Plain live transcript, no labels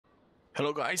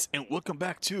Hello guys, and welcome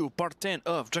back to part 10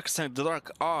 of Drakensang the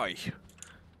Dark Eye.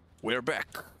 We're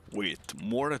back with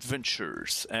more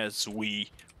adventures as we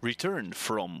return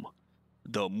from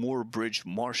the Moorbridge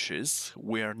Marshes.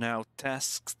 We are now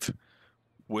tasked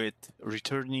with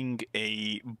returning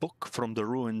a book from the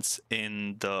ruins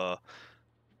in the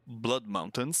Blood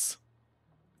Mountains.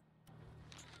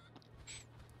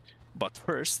 But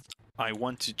first, I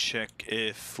want to check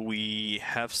if we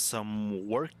have some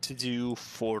work to do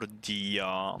for the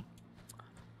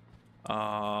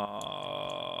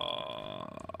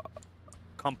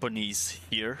companies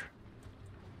here,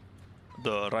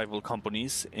 the rival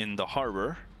companies in the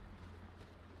harbor.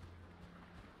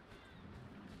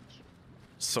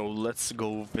 So let's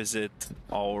go visit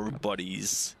our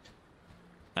buddies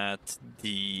at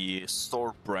the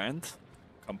Store Brand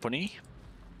company.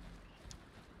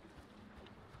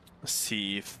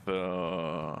 See if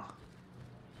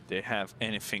they have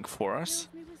anything for us.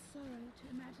 Fills me with sorrow to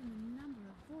imagine the number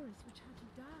of forests which had to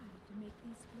die to make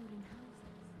these floating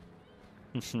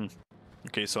houses.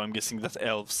 Okay, so I'm guessing that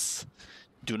elves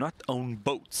do not own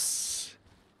boats,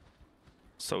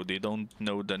 so they don't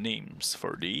know the names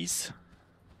for these.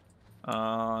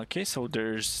 Okay, so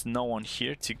there's no one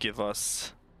here to give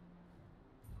us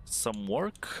some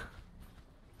work.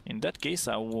 In that case,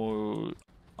 I'll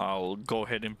go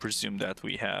ahead and presume that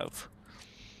we have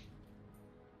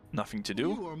nothing to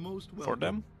do for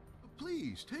them.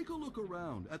 Please take a look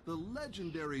around at the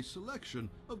legendary selection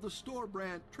of the Store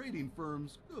Brand trading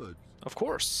firm's goods. Of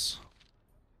course.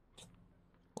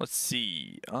 Let's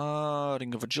see.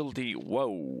 Ring of Agility.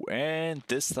 Whoa. And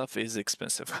this stuff is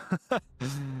expensive.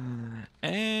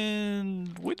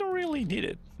 And we don't really need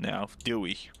it now, do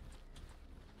we?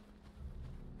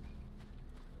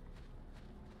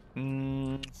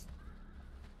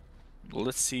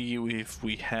 Let's see if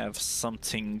we have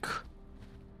something to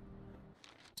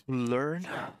learn.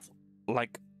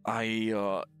 Like, I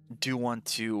do want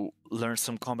to learn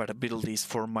some combat abilities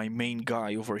for my main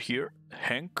guy over here,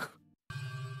 Hank.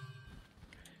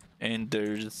 And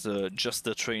there's just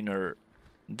the trainer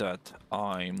that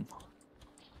I'm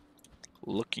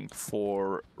looking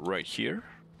for right here.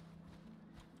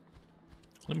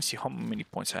 Let me see how many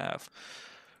points I have.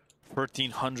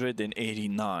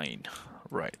 1389.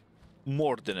 Right.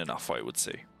 More than enough, I would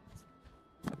say.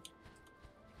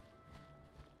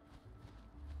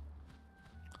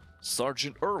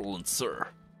 Sergeant Erland, sir.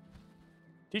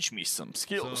 Teach me some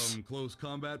skills. Some close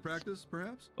combat practice,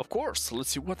 perhaps? Of course. Let's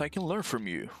see what I can learn from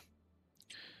you.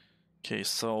 Okay,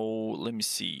 so let me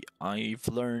see. I've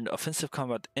learned offensive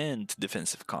combat and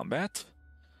defensive combat.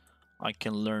 I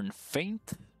can learn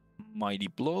feint, mighty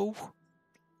blow,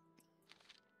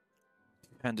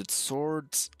 two-handed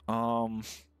swords.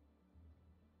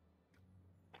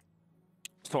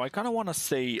 So I kind of want to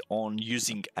stay on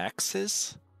using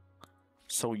axes.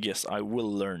 So yes, I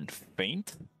will learn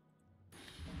feint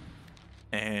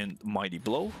and mighty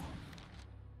blow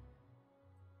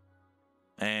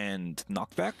and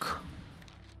knockback.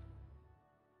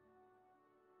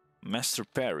 Master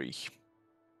parry.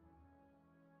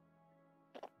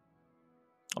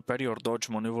 A parry or dodge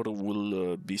maneuver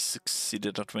will be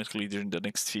succeeded automatically during the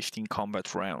next 15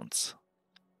 combat rounds.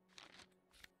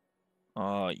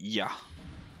 Yeah.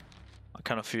 I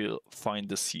kind of find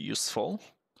this useful.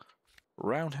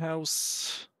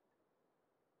 Roundhouse.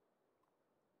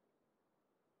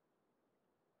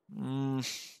 I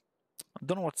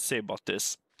don't know what to say about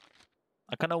this.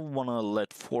 I kind of want to let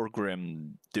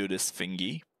Forgrim do this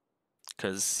thingy,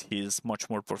 because he's much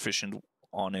more proficient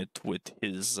on it with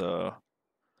his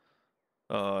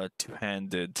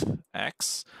two-handed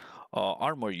axe.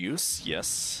 Armor use,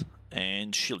 yes.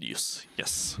 And shield use,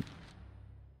 yes.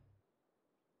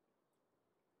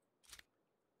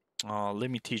 Let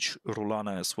me teach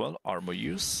Rulana as well, armor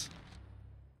use.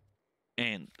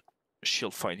 And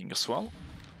shield fighting as well.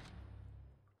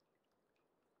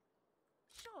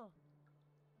 Sure.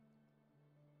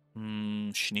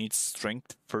 She needs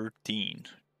strength 13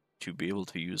 to be able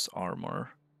to use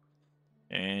armor.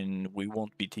 And we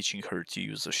won't be teaching her to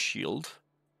use a shield.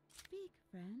 Speak,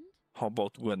 friend. How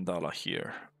about Gwendala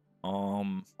here?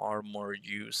 Armor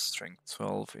use, strength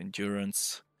 12,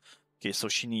 endurance. Okay, so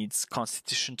she needs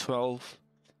constitution 12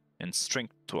 and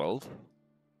strength 12.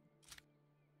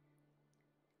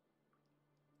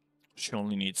 She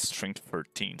only needs strength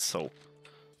 13, so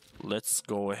let's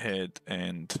go ahead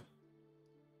and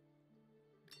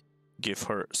give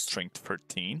her strength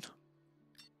 13.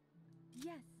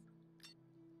 Yes.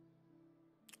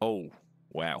 Oh,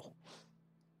 wow.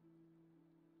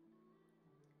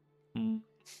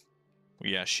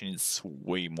 Yeah, she needs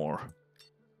way more.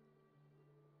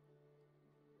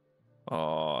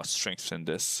 strengthen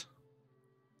this.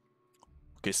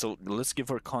 Okay, so let's give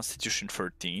her Constitution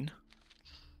 13.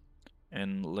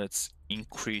 And let's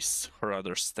increase her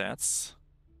other stats.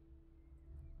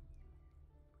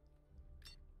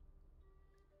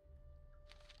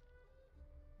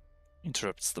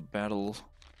 Interrupts the battle.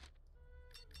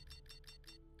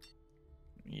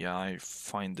 Yeah, I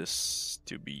find this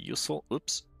to be useful.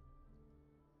 Oops.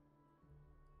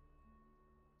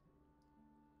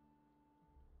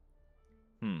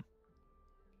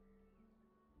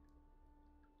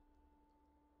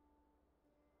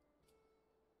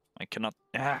 I cannot.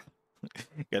 Ah!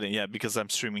 Got it, yeah, because I'm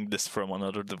streaming this from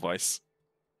another device.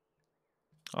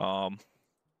 I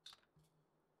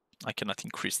cannot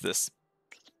increase this.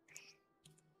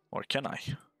 Or can I?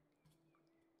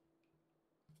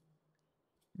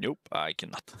 Nope, I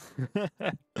cannot.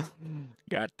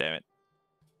 God damn it.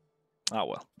 Ah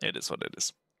well, it is what it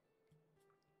is.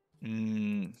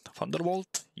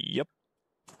 Thunderbolt, yep.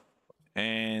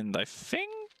 And I think...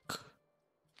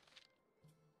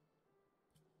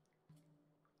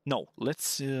 No,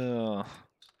 let's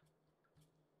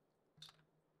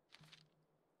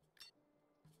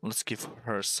give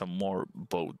her some more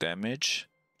bow damage.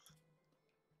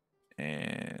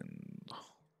 And...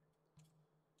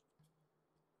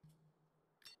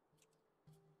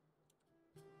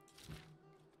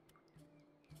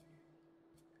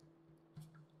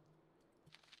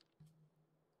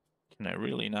 Can I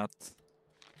really not?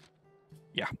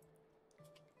 Yeah.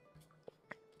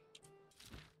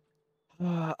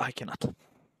 I cannot.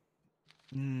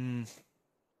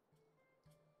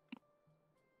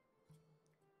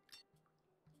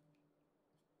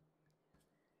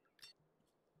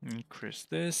 Increase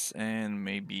this and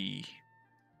maybe...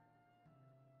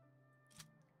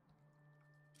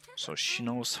 So she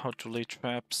knows how to lay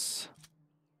traps.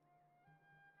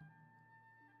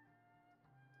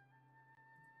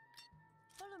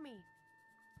 Follow me.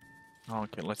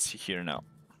 Okay, let's see here now.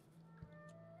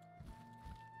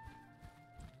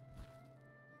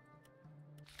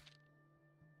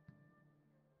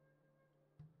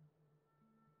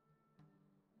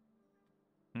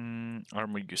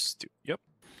 Armor used to. Yep.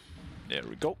 There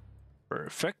we go.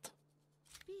 Perfect.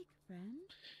 Speak, friend.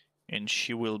 And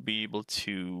she will be able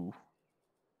to...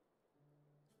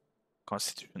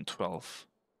 Constitution 12.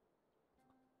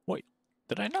 Wait,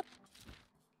 did I not?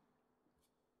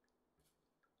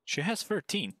 She has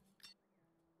 13.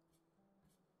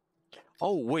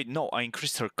 Oh, wait, no, I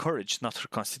increased her courage, not her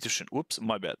constitution. Whoops,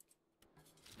 my bad.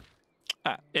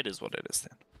 Ah, it is what it is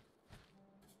then.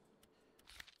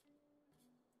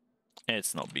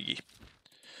 It's no biggie.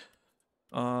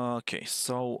 Okay,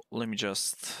 so let me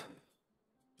just...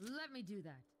 Let me do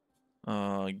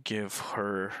that. Give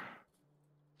her...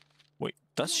 Wait,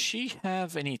 does she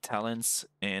have any talents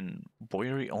in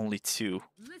Boyery? Only 2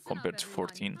 Listen compared up, to everyone.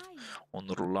 14 on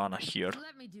Rulana here.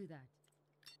 Let me do that.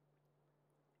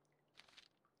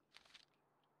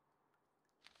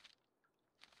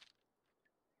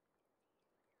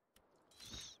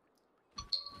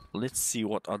 Let's see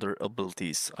what other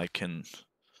abilities I can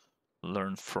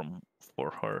learn from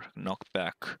for her.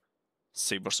 Knockback,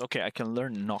 sabers. Okay, I can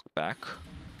learn knockback.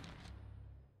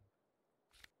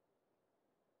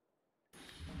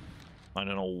 I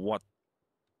don't know what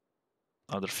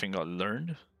other thing I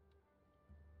learned.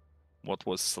 What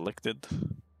was selected?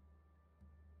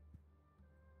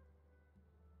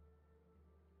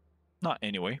 Not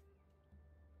anyway.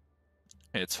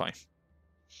 It's fine.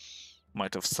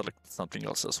 Might have selected something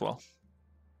else as well.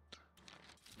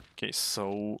 Okay,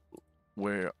 so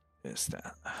where is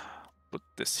that? Put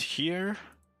this here.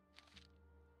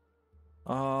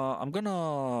 I'm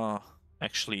gonna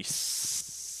actually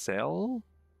sell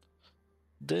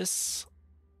this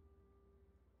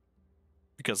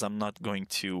because I'm not going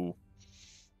to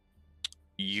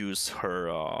use her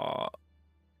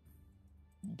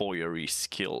Boyery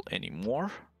skill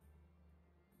anymore.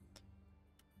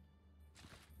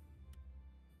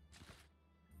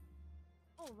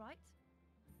 All right.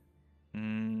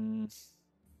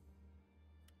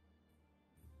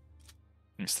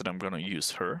 Instead, I'm gonna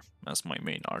use her as my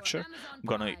main archer. Amazon I'm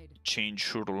gonna pride. change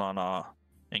Shurlana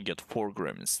and get 4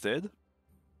 Grim instead.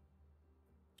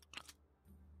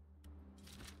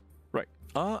 Right.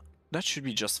 That should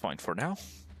be just fine for now.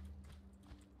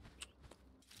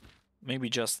 Maybe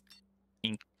just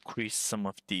increase some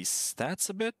of these stats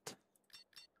a bit.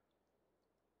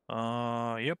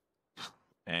 Yep.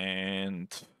 And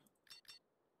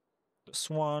this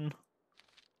one.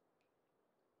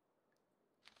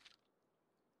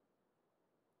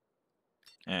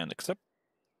 And accept.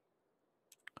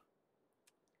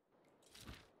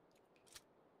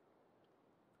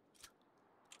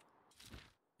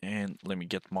 And let me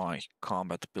get my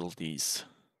combat abilities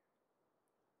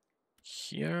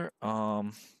here. I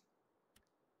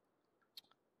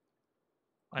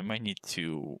might need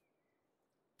to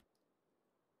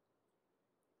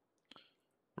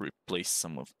replace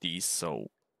some of these, so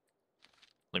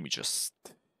let me just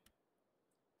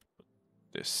put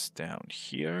this down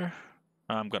here.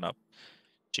 I'm gonna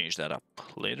change that up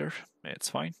later. It's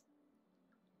fine.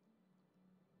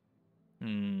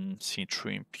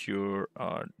 C3 impure,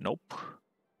 nope.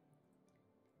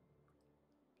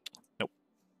 Nope.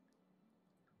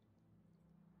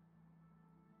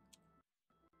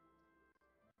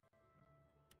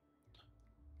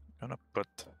 Gonna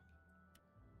put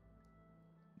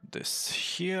this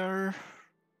here.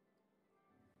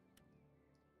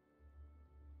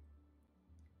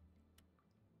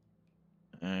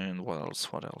 And what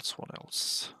else? What else? What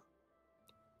else?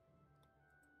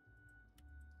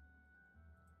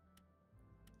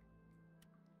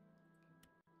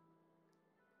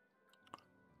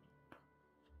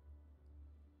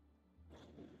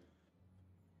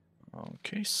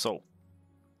 Okay, so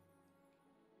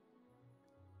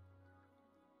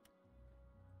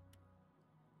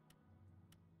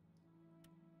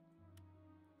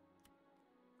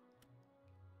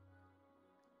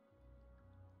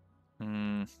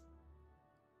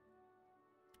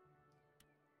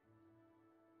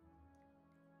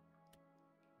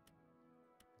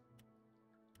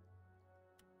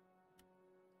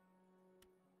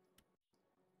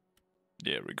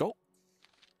there we go.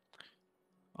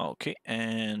 Okay,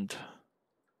 and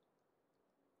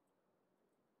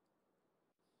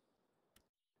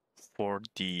for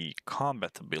the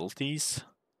combat abilities,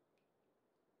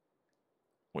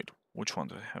 wait, which one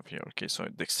do I have here? Okay, so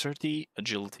dexterity,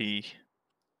 agility,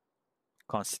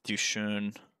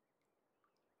 constitution,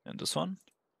 and this one.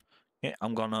 Okay,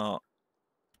 I'm gonna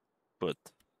put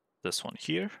this one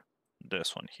here,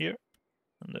 this one here,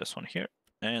 and this one here,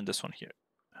 and this one here.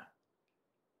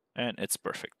 And it's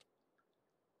perfect.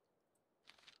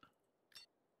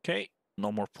 Okay,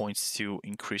 no more points to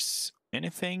increase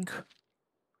anything.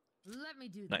 Let me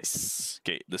do that. Nice.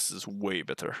 Okay, this is way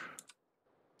better.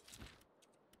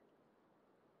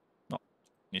 No,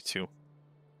 need to.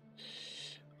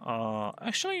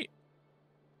 Actually,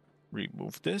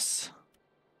 remove this.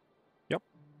 Yep,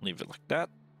 leave it like that.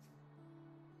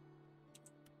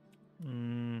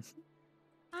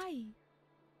 Hi.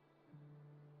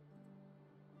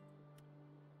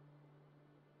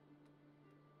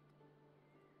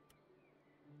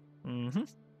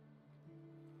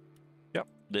 Yep,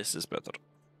 this is better.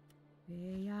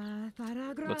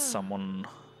 Let's summon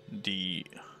the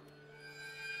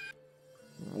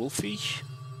Wolfie.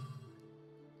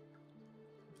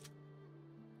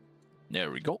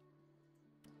 There we go.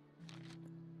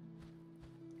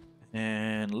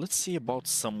 And let's see about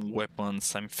some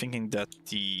weapons. I'm thinking that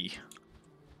the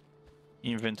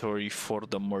inventory for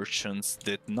the merchants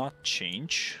did not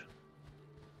change.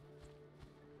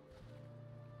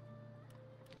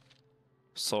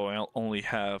 So I'll only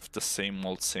have the same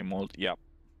old, yep.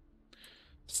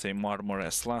 Same armor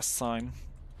as last time.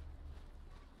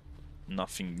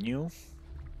 Nothing new.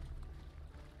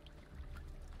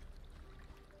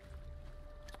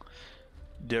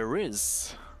 There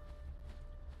is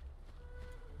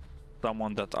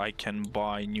someone that I can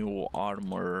buy new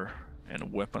armor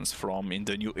and weapons from in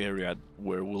the new area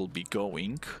where we'll be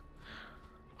going.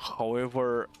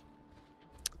 However,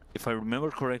 if I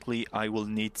remember correctly, I will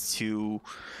need to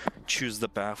choose the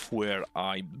path where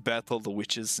I battle the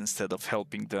witches instead of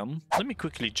helping them. Let me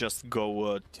quickly just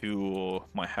go to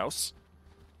my house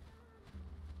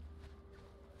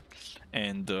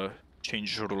and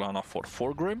change Rulana for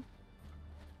Forgrim.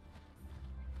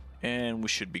 And we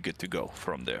should be good to go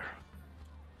from there.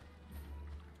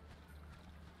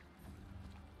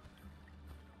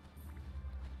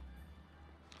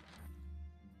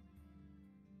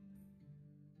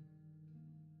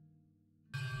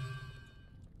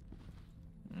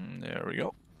 There we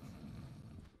go.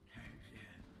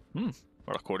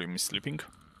 Aquarium is sleeping.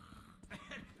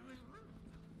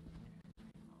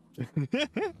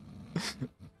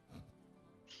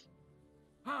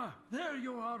 Ah, there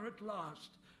you are at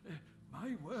last.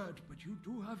 My word, but you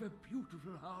do have a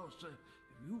beautiful house. A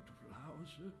beautiful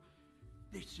house.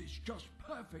 This is just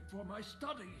perfect for my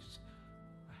studies.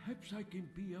 Perhaps I can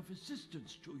be of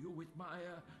assistance to you with my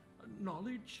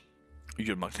knowledge.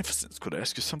 Your Magnificence, could I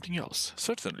ask you something else?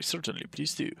 Certainly, certainly,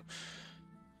 please do.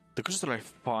 The crystal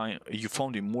you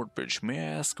found in Moorbridge, may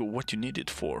I ask what you need it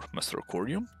for, Master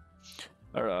Aquarium?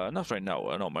 Not right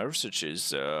now. No, my research is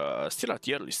still at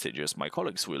the early stages. My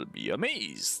colleagues will be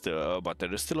amazed, but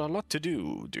there is still a lot to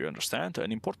do. Do you understand?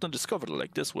 An important discovery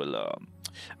like this will...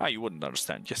 you wouldn't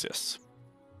understand. Yes, yes.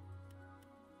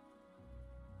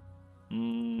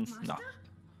 No. Master?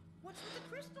 What's with the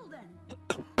crystal then?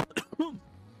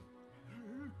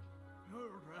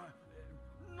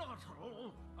 Not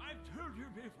all. I've told you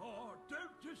before,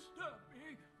 don't disturb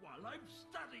me while I'm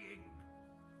studying.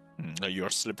 You're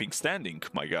sleeping standing,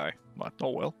 my guy. But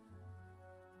oh well.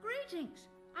 Greetings!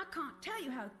 I can't tell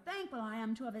you how thankful I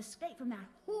am to have escaped from that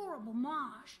horrible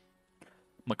marsh.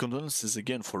 My condolences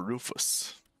again for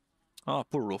Rufus. Ah,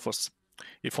 poor Rufus.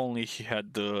 If only he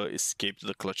had escaped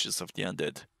the clutches of the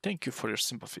undead. Thank you for your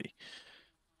sympathy.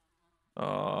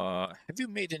 Have you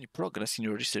made any progress in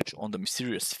your research on the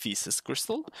mysterious Thesis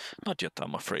crystal? Not yet,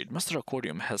 I'm afraid. Master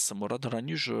Aquarium has some rather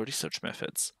unusual research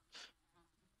methods.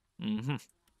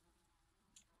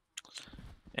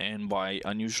 And by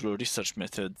unusual research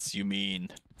methods, you mean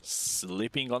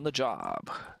sleeping on the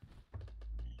job.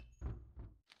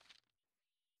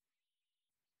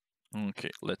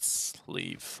 Okay, let's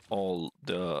leave all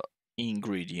the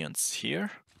ingredients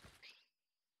here.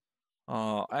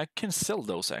 I can sell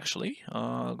those actually.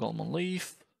 Goldman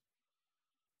leaf,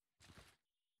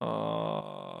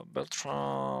 Beltram,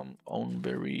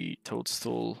 Ownberry,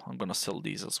 Toadstool. I'm gonna sell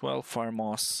these as well. Fire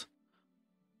moss.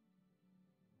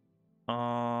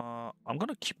 I'm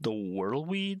gonna keep the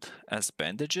whirlweed as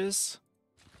bandages.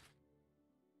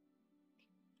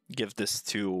 Give this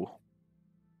to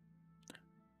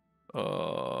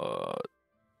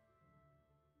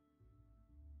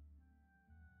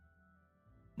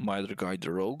my other guy,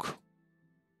 the rogue.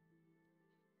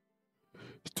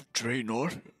 To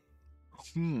Draenor.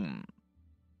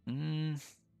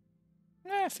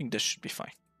 I think this should be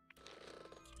fine.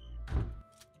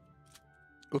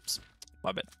 Oops,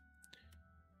 my bad.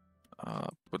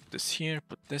 Put this here,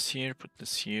 put this here, put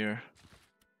this here.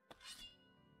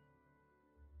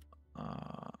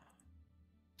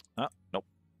 Nope.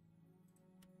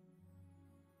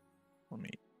 Let me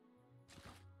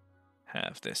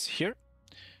have this here.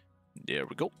 There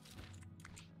we go.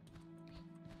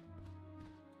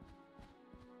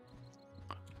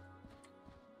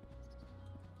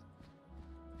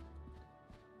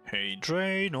 Hey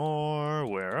Draenor,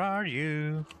 where are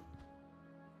you?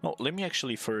 Oh, let me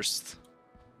actually first...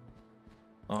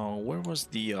 where was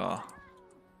the...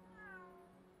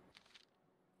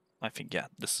 I think, yeah,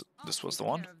 this was the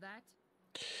one.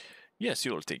 Yes,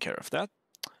 you will take care of that.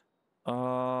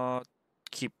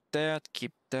 Keep that,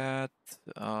 keep that.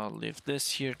 Leave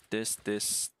this here, this.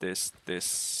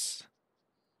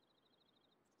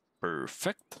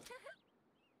 Perfect.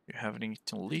 You have anything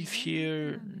to leave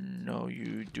here? No,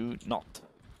 you do not.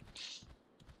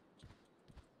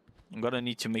 I'm gonna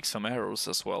need to make some arrows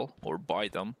as well, or buy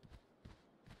them.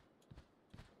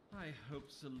 I hope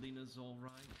Selena's all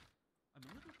right. I'm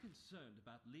a little concerned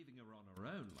about leaving her on her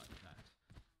own like that,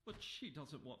 but she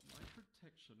doesn't want my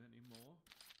protection anymore.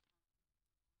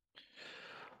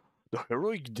 The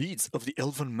heroic deeds of the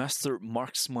elven master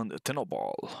marksman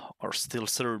Tenobal are still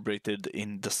celebrated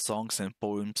in the songs and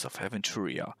poems of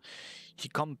Aventuria. He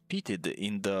competed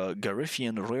in the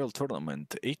Garithian Royal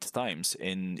Tournament 8 times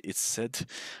and is said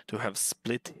to have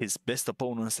split his best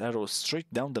opponent's arrow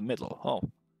straight down the middle.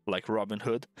 Oh, like Robin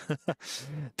Hood.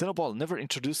 Tenobal never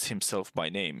introduced himself by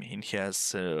name, and he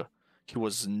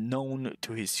was known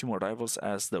to his human rivals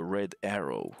as the Red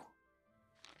Arrow.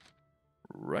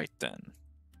 Right then.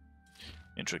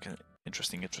 Interesting.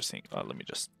 Let me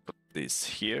just put this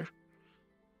here.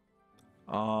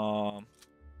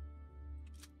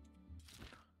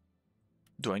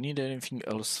 Do I need anything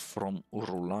else from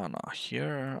Urulana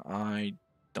here? I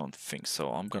don't think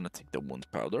so. I'm gonna take the wound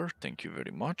powder. Thank you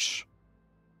very much.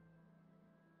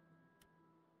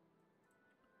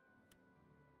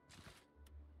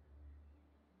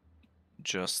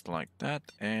 Just like that,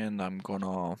 and I'm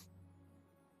gonna...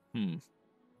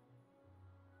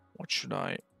 What should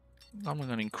I... I'm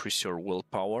gonna increase your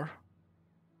willpower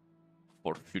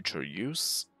for future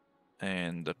use.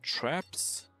 And the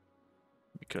traps,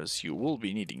 because you will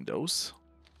be needing those.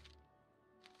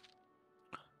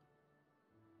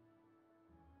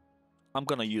 I'm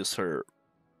gonna use her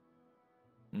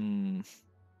in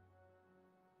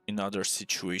other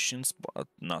situations, but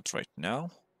not right now.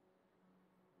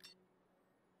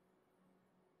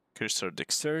 Increase her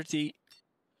dexterity.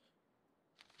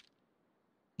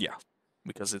 Yeah,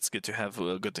 because it's good to have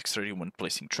a good dexterity when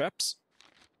placing traps.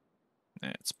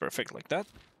 It's perfect like that.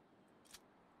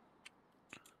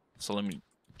 So let me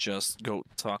just go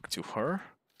talk to her.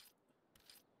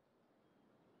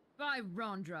 By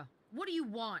Rondra, what do you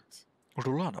want?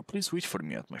 Rulana, please wait for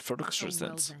me at my father's Oh, well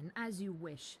residence. then, as you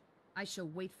wish. I shall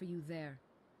wait for you there.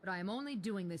 But I am only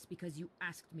doing this because you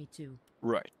asked me to.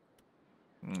 Right.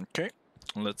 Okay.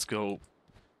 Let's go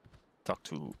talk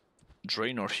to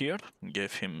Draenor here.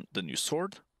 Give him the new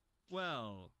sword.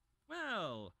 Well,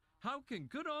 well, how can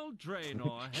good old Draenor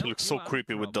help He looks you so out of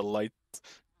creepy with the trouble?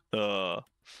 light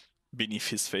beneath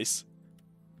his face.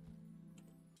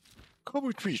 Come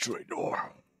with me,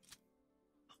 Draenor.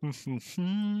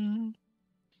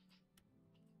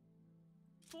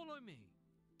 Follow me.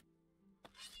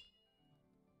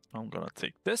 I'm gonna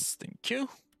take this, thank you.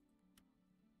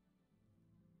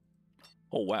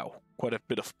 Oh wow, quite a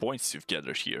bit of points you've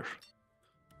gathered here.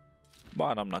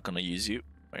 But I'm not gonna use you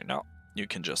right now. You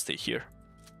can just stay here.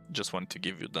 Just want to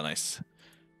give you the nice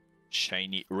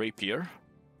shiny rapier.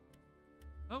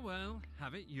 Oh well,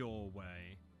 have it your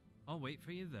way. I'll wait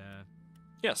for you there.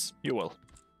 Yes, you will.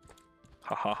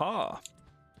 Ha ha ha.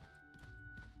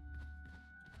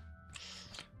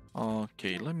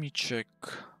 Okay, let me check.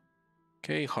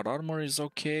 Okay, hot armor is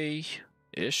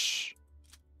okay-ish.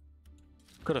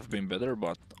 Could have been better,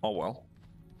 but oh well.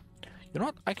 You know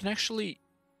what? I can actually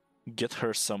get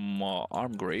her some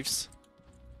arm graves.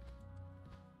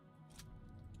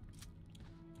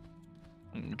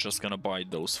 I'm just gonna buy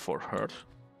those for her.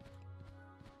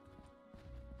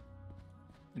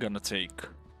 Gonna take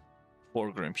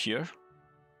 4 Grim here.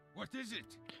 What is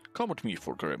it? Come with me,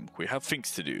 4 Grim. We have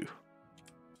things to do.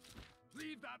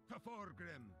 Leave that to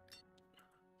Forgrim.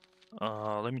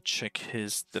 Let me check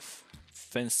his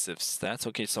defensive stats.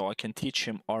 Okay, so I can teach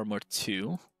him armor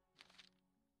 2.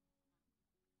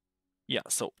 Yeah,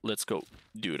 so let's go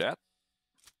do that.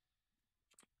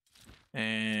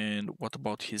 And what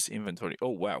about his inventory? Oh,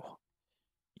 wow.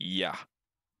 Yeah.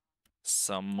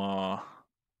 Some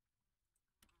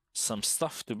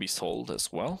stuff to be sold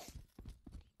as well.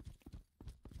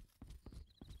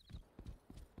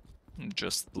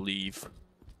 Just leave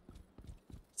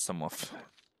some of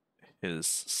his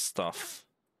stuff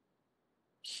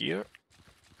here.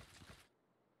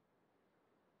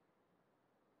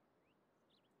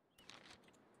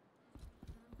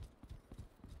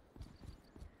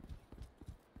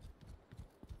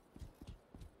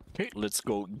 Okay, let's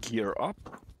go gear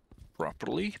up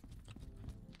properly.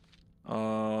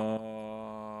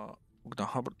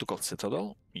 Ducal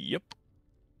Citadel. Yep.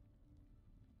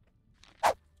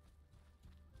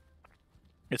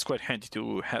 It's quite handy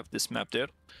to have this map there.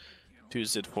 To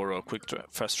use it for a quick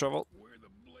fast travel. Where the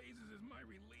blazes is my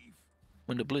relief?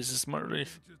 When the blaze is my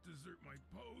relief. Just desert my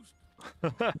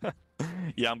post.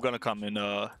 Yeah, I'm gonna come and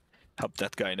help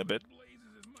that guy in a bit.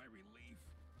 Blazes is my relief.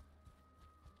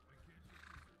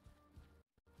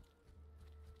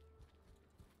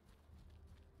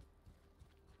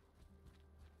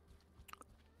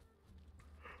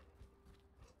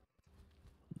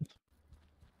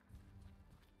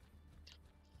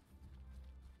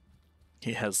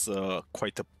 He has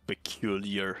quite a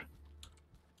peculiar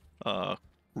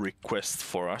request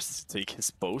for us to take his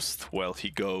post while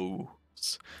he goes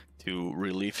to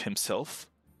relieve himself.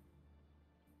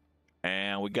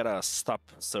 And we gotta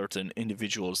stop certain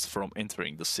individuals from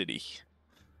entering the city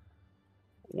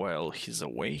while he's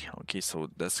away. Okay, so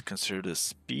that's considered a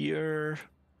spear.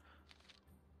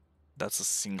 That's a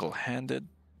single-handed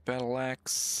battle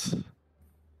axe.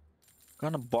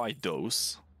 Gonna buy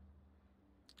those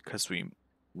because we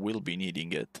will be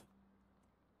needing it.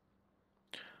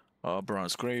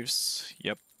 Bronze graves,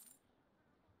 yep.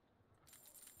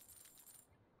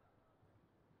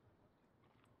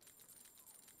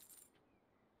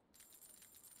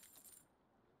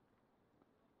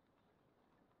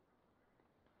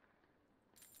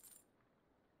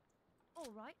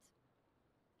 All right.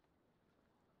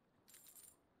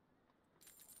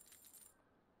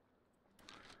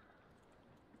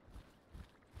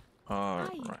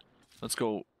 Right. Let's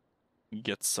go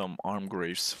get some arm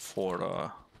graves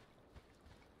for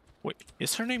wait,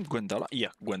 is her name Gwendala?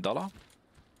 Yeah, Gwendala.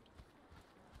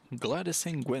 Gladys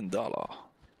and Gwendala.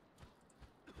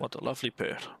 What a lovely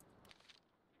pair.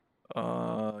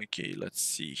 Okay, let's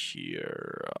see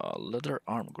here. Leather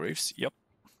arm graves, yep.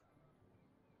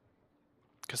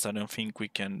 Because I don't think we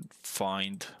can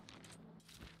find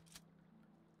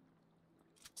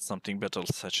something better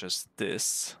such as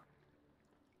this.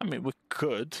 I mean, we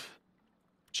could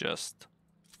just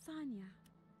Sanya.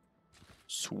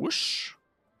 swoosh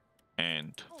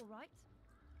and All right.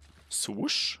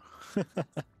 swoosh,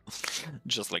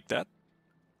 just like that.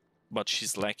 But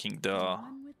she's lacking the...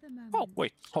 One with the moment. Oh,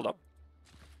 wait, hold up.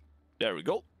 There we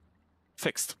go.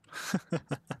 Fixed.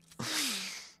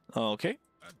 Okay.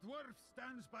 A dwarf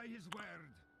stands by his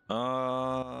word.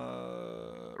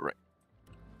 Right.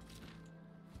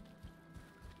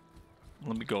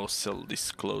 Let me go sell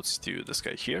these clothes to this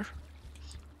guy here.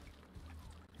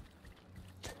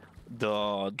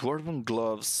 The dwarven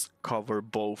gloves cover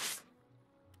both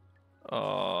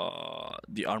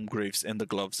the arm graves and the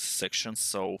gloves section,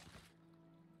 so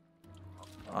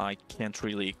I can't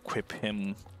really equip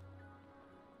him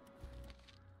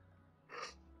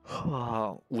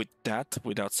with that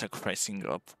without sacrificing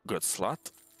a good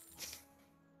slot.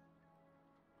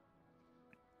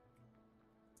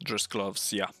 Dress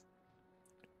gloves, yeah.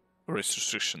 Race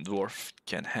restriction, dwarf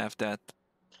can have that.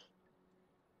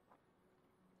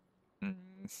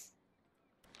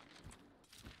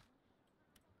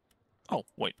 Oh,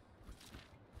 wait.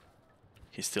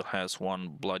 He still has one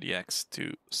bloody axe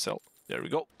to sell. There we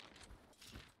go.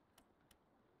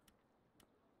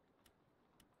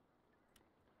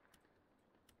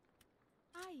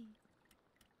 Aye.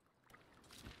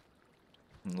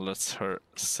 Let's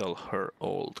sell her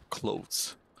old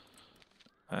clothes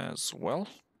as well.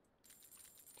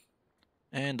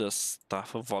 And a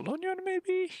staff of Valonion,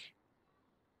 maybe?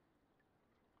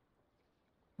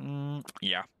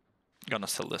 Yeah, gonna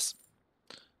sell this.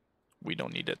 We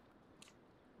don't need it.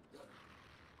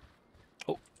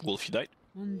 Oh, Wolfie died.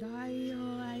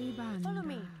 Follow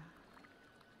me.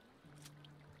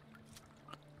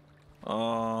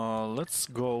 Let's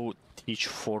go teach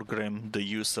Forgrim the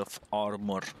use of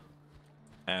armor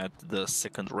at the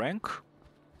 2nd rank.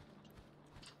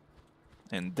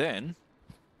 And then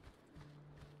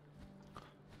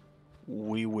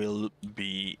we will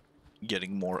be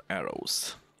getting more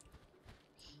arrows.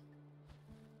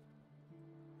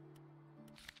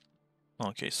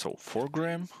 Okay, so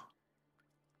Forgrim.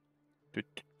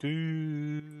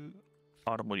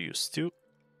 Armor use 2.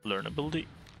 Learn ability.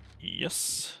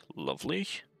 Yes, lovely.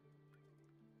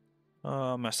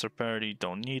 Master parry,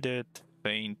 don't need it.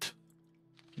 Feint.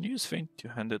 Can you use feint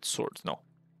two-handed swords? No,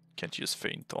 can't use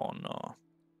feint on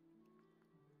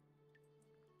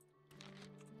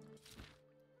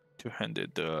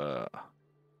two-handed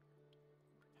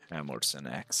hammers and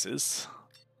axes.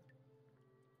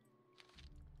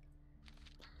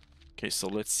 Okay, so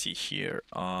let's see here.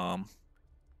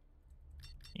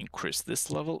 Increase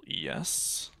this level,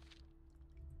 yes.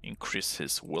 Increase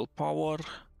his willpower,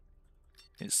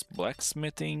 his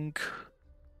blacksmithing,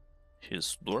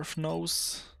 his dwarf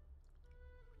nose.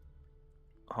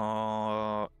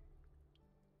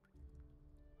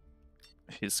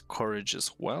 His courage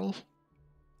as well.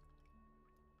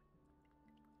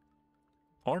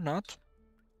 Or not.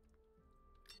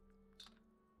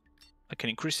 I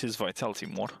can increase his vitality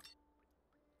more.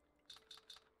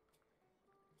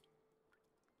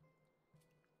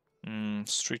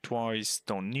 Streetwise,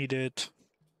 don't need it.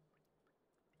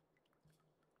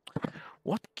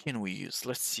 What can we use?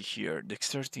 Let's see here.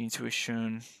 Dexterity,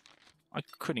 intuition. I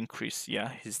could increase, yeah,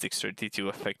 his dexterity to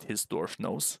affect his dwarf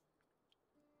nose.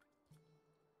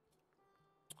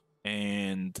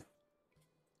 And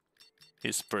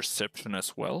his perception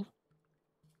as well.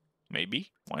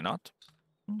 Maybe, why not?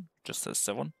 Just as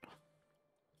 7.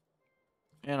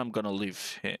 And I'm gonna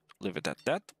leave it at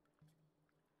that.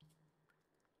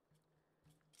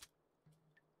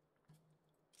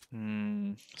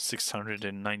 Hmm,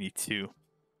 692.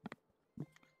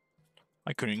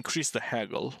 I could increase the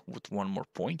haggle with 1 more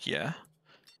point, yeah.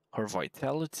 Her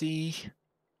vitality.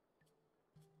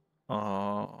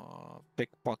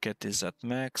 Pickpocket is at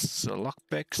max.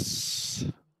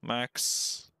 Lockpicks,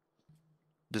 max.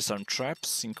 Disarm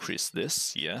traps, increase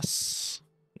this, yes.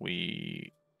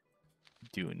 We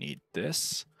do need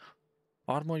this.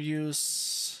 Armor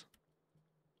use.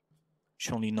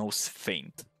 She only knows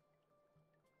feint.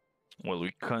 Well,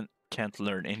 we can't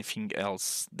learn anything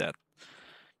else that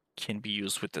can be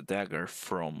used with the dagger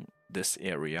from this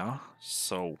area,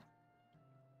 so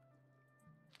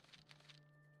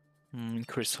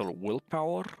increase her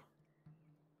willpower.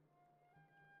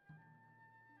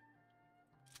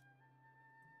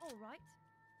 All right.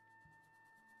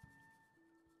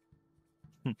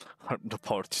 The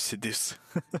power to seduce.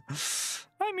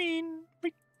 I mean,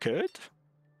 we could.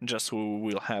 Just we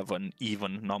will have an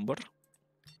even number.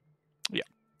 Yeah.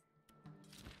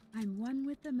 I'm one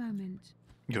with the moment.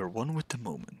 You're one with the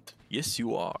moment. Yes,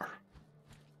 you are.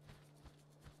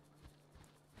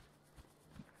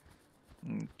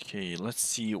 Okay, let's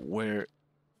see where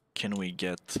can we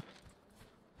get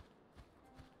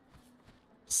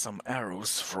some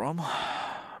arrows from.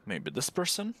 Maybe this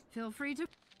person? Feel free to.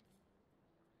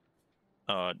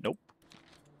 Nope.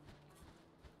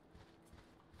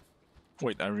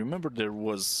 Wait, I remember there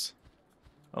was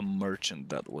a merchant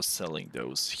that was selling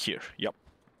those here. Yep.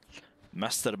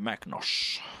 Master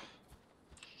Magnosh.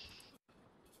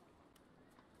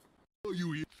 Oh,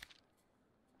 you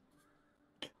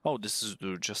Oh, this is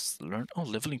to just learn. Oh,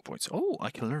 leveling points. Oh,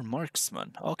 I can learn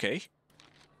marksman. Okay.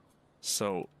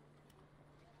 So,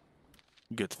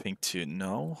 good thing to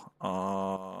know.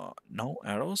 No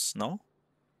arrows? No?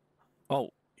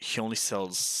 Oh, he only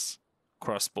sells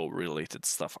crossbow related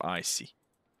stuff. I see.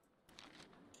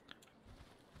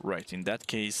 Right, in that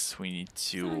case, we need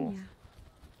to Sonia.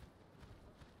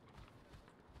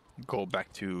 go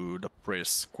back to the prayer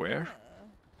square.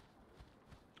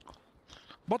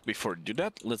 But before we do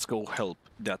that, let's go help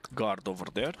that guard over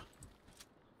there.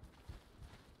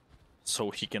 So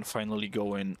he can finally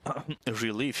go and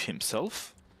relieve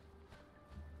himself.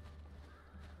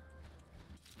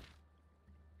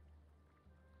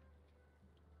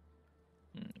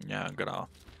 Yeah, I'm gonna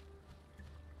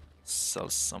sell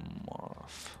some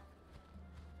of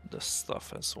the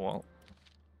stuff as well.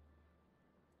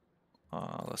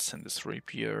 Let's send this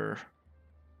rapier.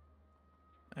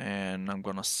 And I'm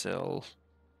gonna sell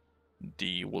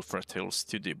the wolf rat tails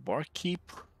to the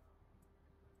barkeep.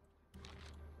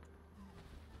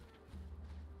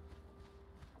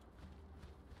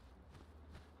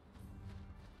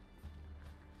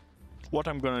 What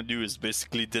I'm gonna do is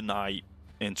basically deny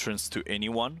entrance to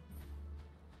anyone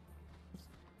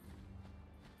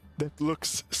that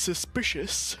looks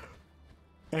suspicious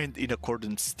and in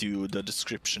accordance to the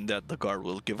description that the guard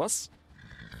will give us.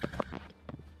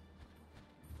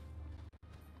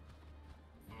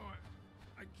 Oh,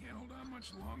 I can't hold on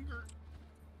much longer.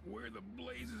 Where the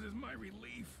blazes is my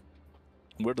relief?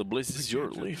 Where the blaze is I your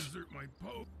can't just relief? desert my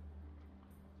post.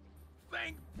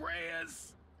 Thank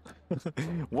prayers.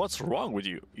 What's wrong with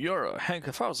you? You're a Hank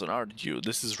 1000, aren't you?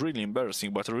 This is really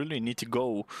embarrassing, but I really need to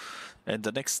go, and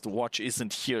the next watch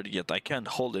isn't here yet. I can't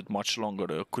hold it much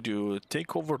longer. Could you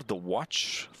take over the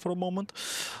watch for a moment?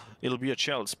 It'll be a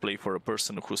child's play for a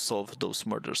person who solved those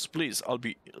murders. Please, I'll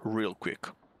be real quick.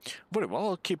 Very well,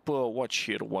 I'll keep watch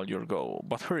here while you go,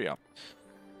 but hurry up.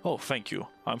 Oh, thank you.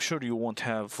 I'm sure you won't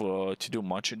have to do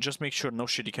much. Just make sure no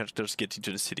shitty characters get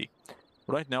into the city.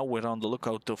 Right now, we're on the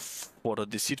lookout for a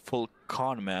deceitful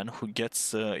con man who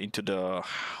gets into the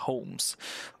homes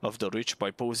of the rich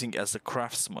by posing as a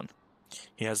craftsman.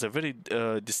 He has a very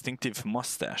distinctive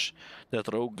mustache.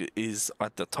 That rogue is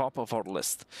at the top of our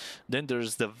list. Then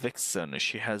there's the vixen.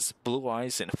 She has blue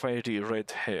eyes and fiery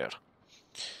red hair,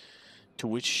 to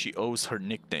which she owes her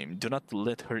nickname. Do not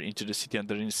let her into the city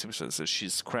under any circumstances.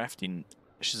 She's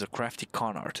a crafty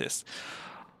con artist.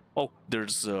 Oh,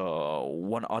 there's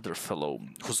one other fellow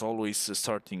who's always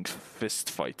starting fist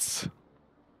fights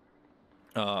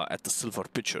at the silver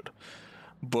pitcher.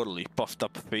 Burly, puffed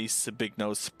up face, big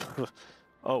nose.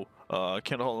 Oh,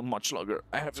 can't hold him much longer.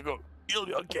 I have to go. You'll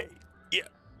be okay. Yeah.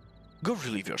 Go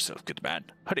relieve yourself, good man.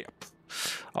 Hurry up.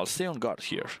 I'll stay on guard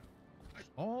here.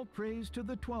 All praise to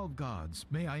the 12 gods.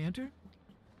 May I enter?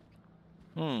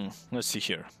 Let's see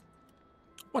here.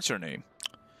 What's your name?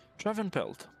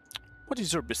 Travenpelt. What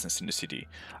is your business in the city?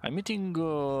 I'm meeting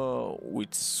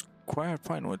with Squire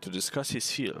Pinewood to discuss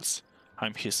his fields.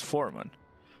 I'm his foreman.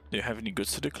 Do you have any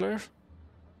goods to declare?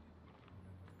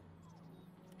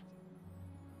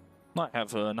 I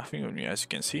have nothing on me, as you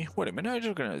can see. Wait a minute, I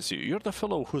recognize you. You're the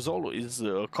fellow who's always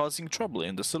causing trouble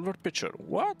in the silver pitcher.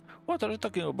 What? What are you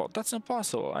talking about? That's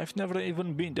impossible. I've never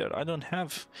even been there. I don't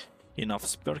have enough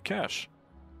spare cash.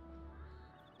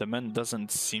 The man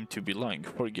doesn't seem to be lying.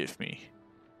 Forgive me.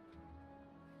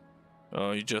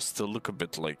 You just look a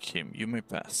bit like him. You may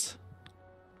pass.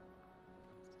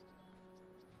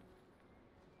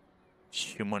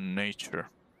 Human nature.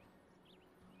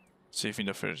 See if in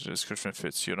the description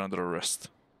fits. You're under arrest.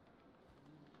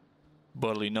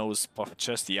 Burly nose, puffed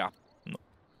chest. Yeah. No.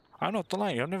 I'm not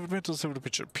lying. I've never been to the silver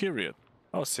pitcher. Period.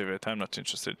 I'll save it. I'm not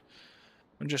interested.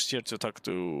 I'm just here to talk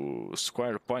to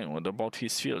Squire Pinewood about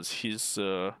his fields. He's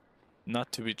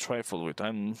not to be trifled with.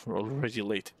 I'm already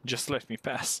late. Just let me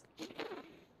pass.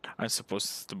 I'm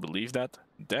supposed to believe that?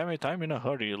 Damn it, I'm in a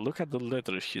hurry. Look at the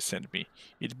letter he sent me.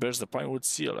 It bears the Pinewood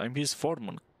seal. I'm his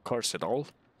foreman. Curse it all.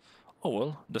 Oh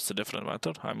well, that's a different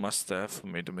matter. I must have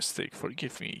made a mistake.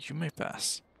 Forgive me. You may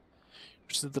pass.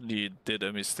 You certainly did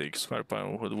a mistake. Squire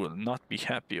Pinewood will not be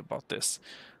happy about this.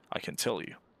 I can tell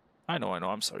you. I know,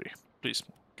 I'm sorry. Please.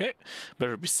 Okay,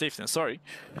 better be safe than sorry.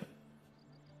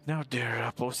 Now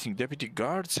they're posting deputy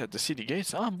guards at the city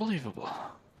gates. Unbelievable.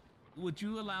 Would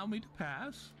you allow me to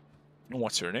pass?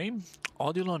 What's your name?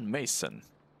 Odilon Mason.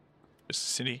 This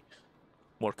city.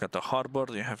 Work at the harbor.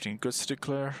 Do you have any goods to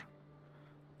declare?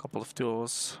 Couple of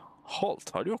tools. Halt,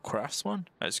 are you a craftsman?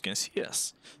 As you can see,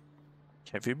 yes.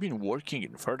 Have you been working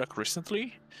in Verdak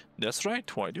recently? That's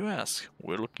right, why do you ask?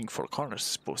 We're looking for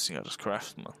corners posting as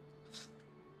craftsman.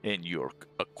 And you're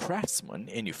a craftsman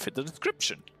and you fit the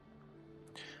description.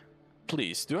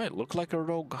 please, do I look like a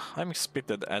rogue? I'm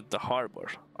expected at the harbor.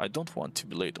 I don't want to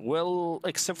be late. Well,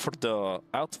 except for the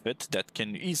outfit that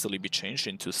can easily be changed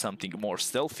into something more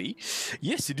stealthy.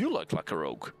 Yes, you do look like a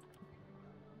rogue.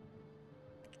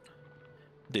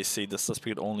 They say the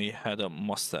suspect only had a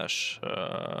mustache.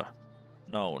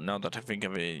 No, now that I think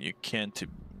of it, you can't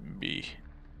be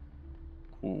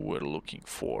who we're looking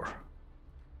for.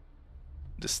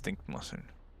 Distinct mustache.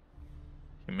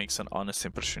 He makes an honest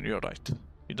impression. You're right.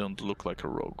 You don't look like a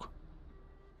rogue.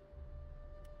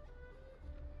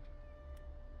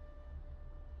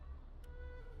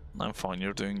 I'm fine.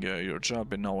 You're doing your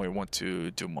job, and now I want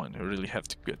to do mine. I really have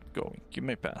to get going. You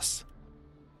may pass.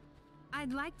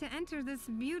 I'd like to enter this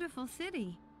beautiful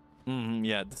city.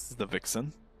 Yeah, this is the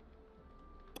Vixen.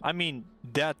 I mean,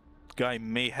 that guy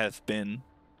may have been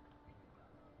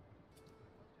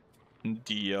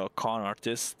the con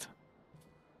artist.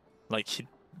 Like,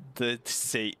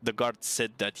 the guard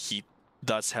said that he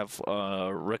does have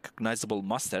a recognizable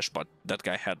mustache, but that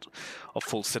guy had a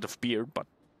full set of beard. But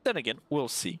then again, we'll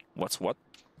see what's what.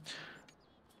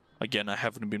 Again, I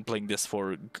haven't been playing this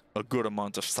for a good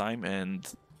amount of time, and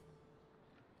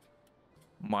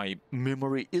my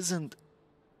memory isn't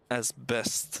as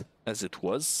best as it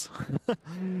was.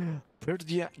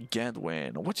 Perdia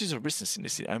Gadwin, what is your business in the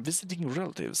city? I'm visiting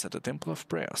relatives at the Temple of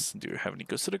Prayers. Do you have any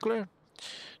goods to declare?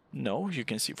 No, you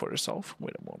can see for yourself.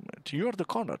 Wait a moment. You are the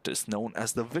con artist known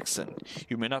as the Vixen.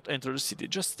 You may not enter the city.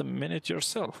 Just a minute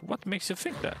yourself. What makes you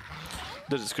think that?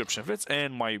 The description fits,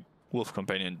 and my wolf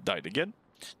companion died again.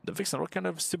 The Vixen, what kind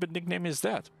of stupid nickname is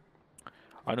that?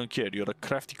 I don't care. You're a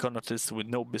crafty con artist with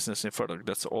no business in Furlock.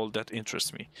 That's all that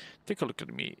interests me. Take a look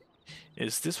at me.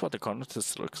 Is this what a con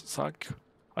artist looks like?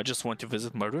 I just want to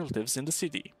visit my relatives in the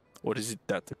city. Or is it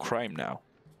that a crime now?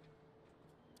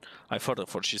 I thought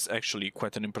for she's actually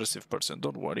quite an impressive person.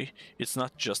 Don't worry. It's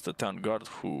not just the town guard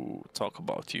who talk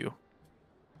about you.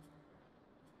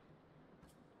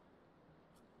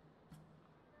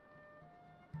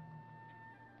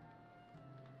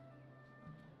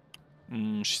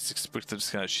 She's expected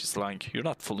to she's lying. You're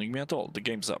not fooling me at all. The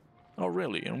game's up. Oh,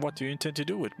 really? And what do you intend to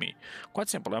do with me? Quite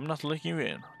simple. I'm not letting you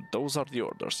in. Those are the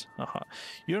orders.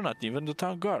 You're not even the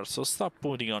town guard, so stop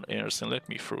putting on airs and let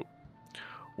me through.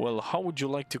 Well, how would you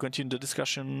like to continue the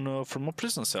discussion from a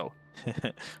prison cell?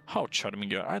 How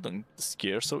charming you are. I don't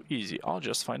scare so easy. I'll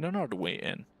just find another way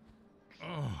in.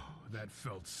 Oh, that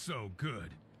felt so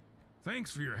good.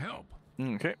 Thanks for your help.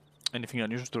 Okay. Anything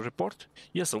unusual to report?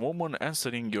 Yes, a woman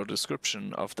answering your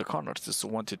description of the con artist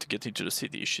wanted to get into the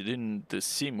city. She didn't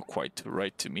seem quite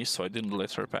right to me, so I didn't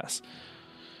let her pass.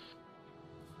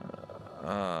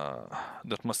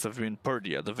 That must have been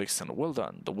Perdia, the Vixen. Well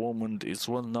done. The woman is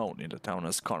well known in the town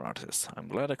as con artist. I'm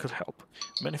glad I could help.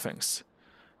 Many thanks.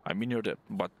 I'm in your debt,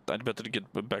 but I'd better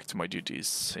get back to my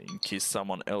duties in case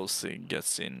someone else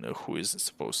gets in who isn't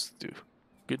supposed to.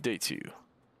 Good day to you.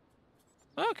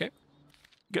 Okay.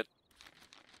 Good.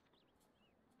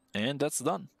 And that's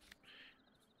done.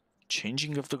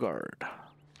 Changing of the guard.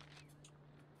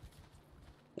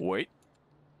 Wait.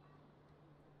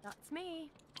 That's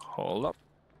me. Hold up.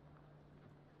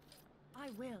 I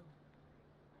will.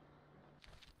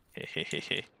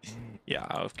 Yeah,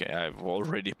 okay, I've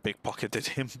already pickpocketed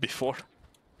him before.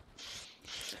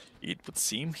 It would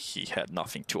seem he had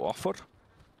nothing to offer.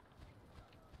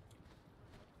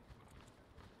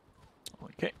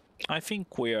 Okay, I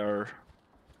think we are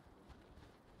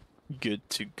good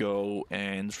to go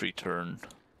and return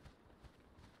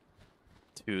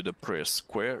to the prayer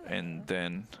square and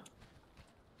then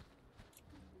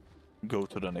go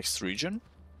to the next region.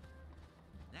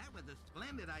 That was a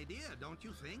splendid idea, don't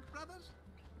you think, brothers?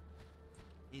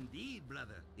 Indeed,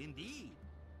 brother, indeed.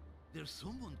 There's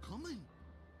someone coming.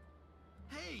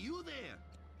 Hey, you there!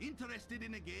 Interested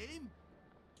in a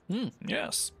game?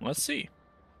 Yes, let's see.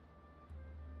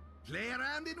 Play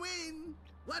around and win!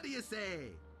 What do you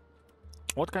say?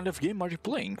 What kind of game are you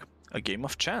playing? A game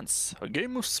of chance, a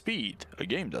game of speed, a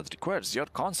game that requires your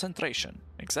concentration.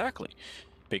 Exactly.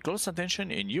 Pay close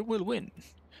attention and you will win.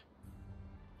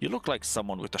 You look like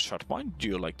someone with a sharp mind. Do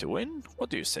you like to win? What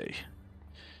do you say?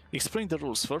 Explain the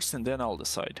rules first and then I'll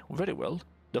decide. Very well.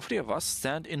 The three of us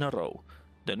stand in a row.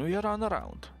 Then we run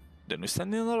around. Then we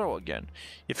stand in a row again.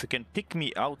 If you can pick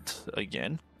me out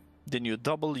again, then you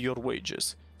double your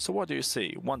wages. So what do you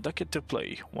say? 1 ducat to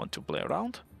play. Want to play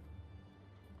around?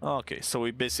 Okay, so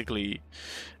we basically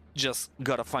just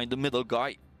gotta find the middle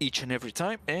guy each and every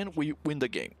time and we win the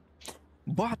game.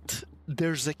 But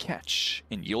there's a catch,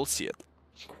 and you'll see it.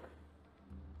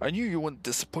 I knew you wouldn't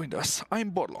disappoint us.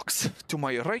 I'm Borlox. To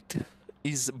my right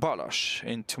is Balash,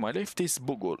 and to my left is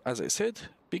Bugul. As I said,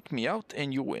 pick me out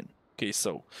and you win. Okay,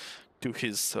 so to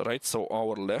his right, so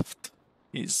our left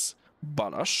is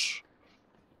Balash,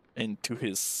 and to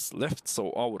his left,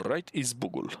 so our right is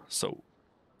Bugul. So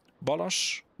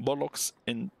Balash, Bollocks,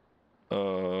 and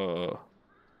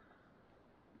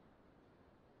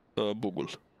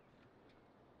Bugul.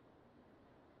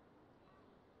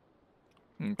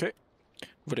 Okay,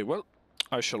 very well.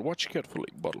 I shall watch carefully,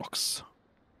 Bollocks.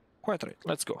 Quite right,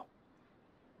 let's go.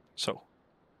 So,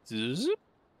 zip,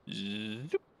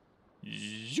 zip,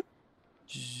 zip,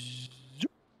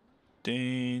 zip,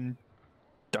 then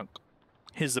dunk.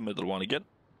 Here's the middle one again.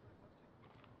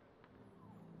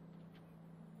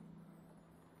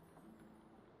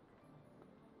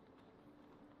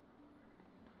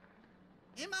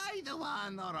 Am I the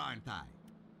one or aren't I?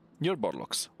 Your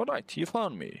Borlocks. Alright, you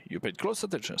found me. You paid close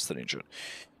attention, stranger.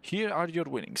 Here are your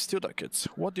winnings, 2 ducats.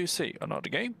 What do you say? Another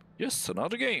game? Yes,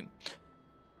 another game.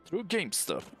 Through game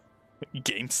stuff.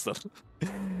 Game stuff.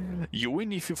 You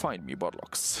win if you find me,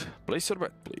 Borlocks. Place your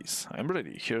bet, please. I'm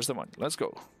ready. Here's the money. Let's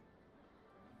go.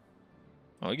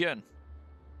 Again.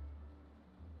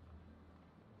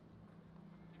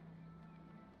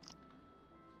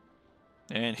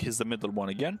 And here's the middle one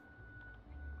again.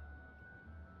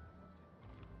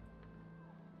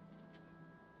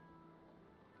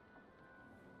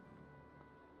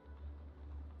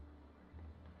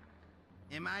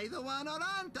 Am I the one or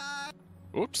aren't I?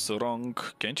 Oops, wrong.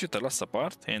 Can't you tell us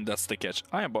apart? And that's the catch.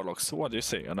 I am Bollocks. What do you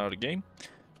say? Another game?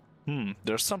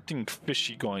 There's something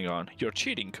fishy going on. You're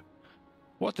cheating.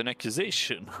 What an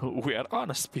accusation. We are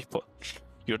honest people.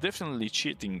 You're definitely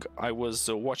cheating. I was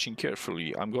watching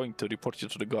carefully. I'm going to report you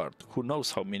to the guard. Who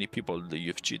knows how many people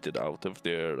you've cheated out of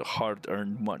their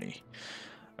hard-earned money.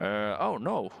 Oh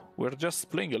no, we're just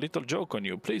playing a little joke on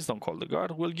you. Please don't call the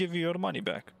guard. We'll give you your money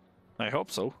back. I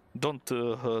hope so. Don't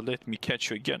let me catch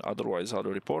you again, otherwise I'll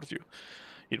report you.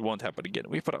 It won't happen again,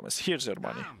 we promise. Here's your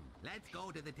money. Come, let's go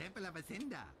to the Temple of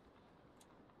Hesinde.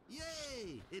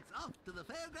 Yay! It's off to the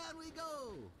fairground we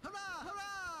go! Hurrah,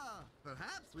 hurrah!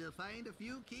 Perhaps we'll find a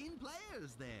few keen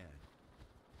players there.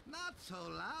 Not so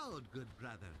loud, good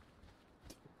brother.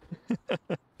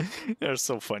 They're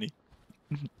so funny.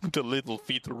 The little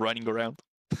feet running around.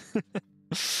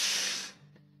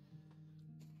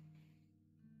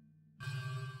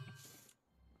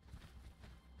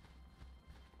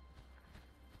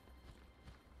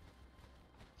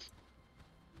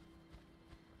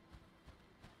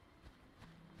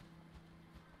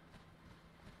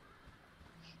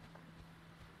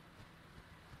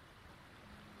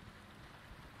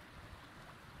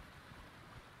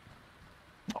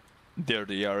 There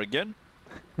they are again.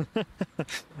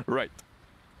 Right.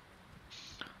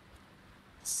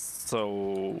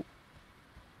 So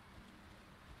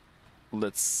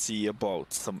let's see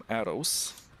about some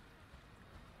arrows.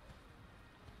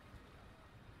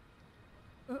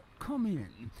 Come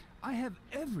in. I have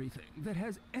everything that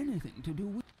has anything to do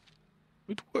with...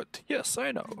 With wood, yes,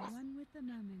 I know. One with the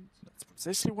moment. That's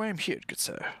precisely why I'm here, good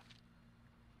sir.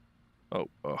 Oh,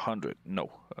 100, no.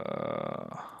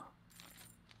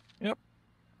 Yep.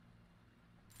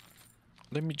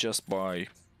 Let me just buy...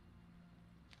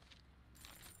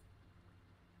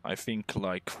 I think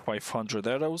like 500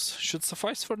 arrows should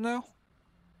suffice for now.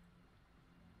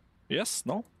 Yes,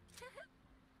 no?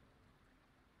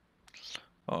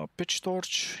 Pitch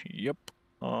torch, yep.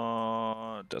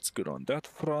 That's good on that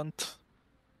front.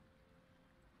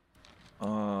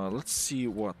 Let's see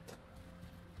what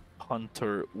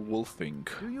Hunter Wolfing.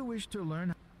 Do you wish to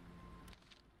learn?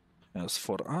 As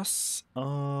for us,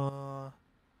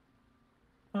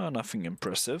 nothing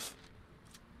impressive.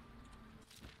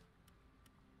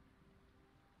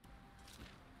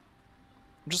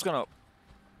 I'm just gonna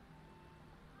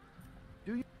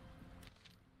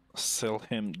sell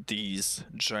him these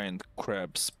giant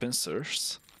crab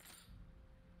pincers.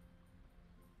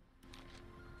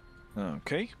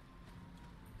 Okay.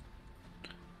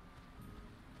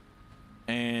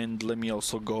 And let me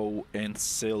also go and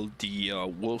sell the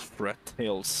wolf rat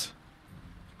tails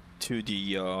to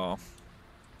the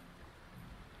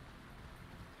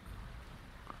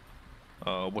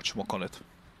whatchamacallit,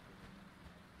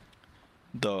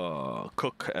 the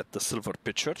cook at the Silver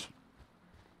Pitcher.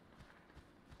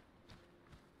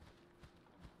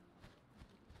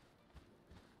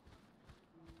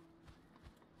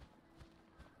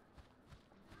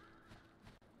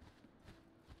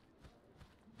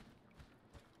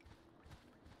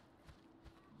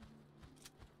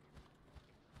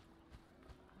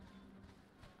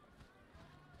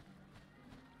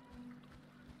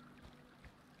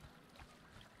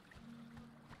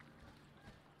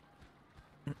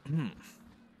 Hmm.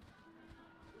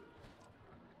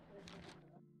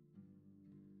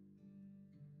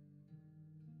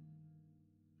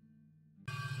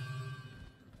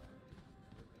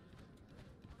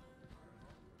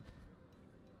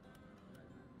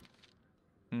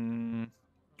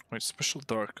 Wait, special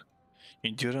dark.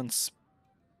 Endurance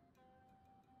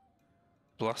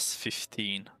plus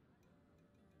 15.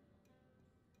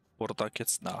 4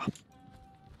 ducats? Nah.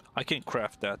 I can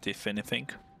craft that if anything.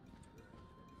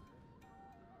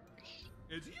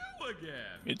 It's you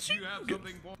again. It's you you have again.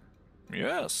 something more.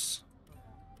 Yes.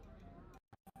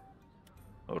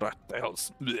 Rat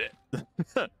tails.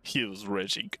 He was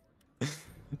raging.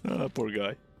 Poor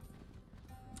guy.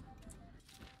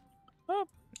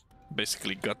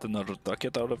 Basically got another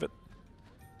ducat out of it.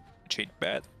 Which ain't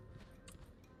bad.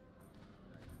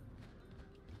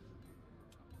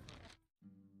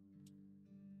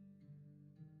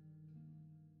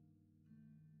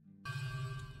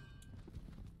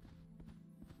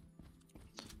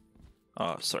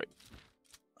 Sorry.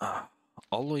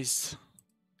 Always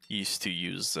used to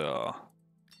use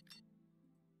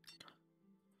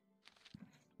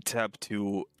tab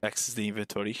to access the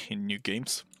inventory in new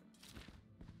games.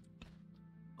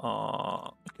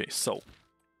 Okay, so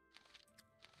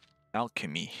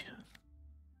alchemy.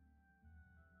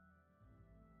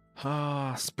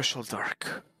 Special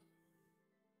dark.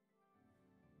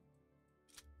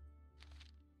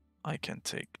 I can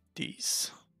take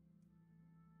these.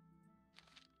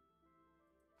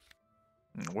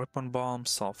 Weapon bomb,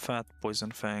 sulfat,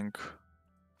 poison fang.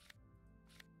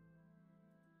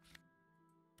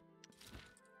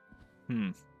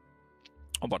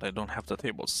 Oh, but I don't have the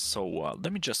tables, so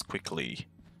let me just quickly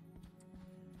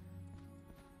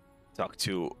talk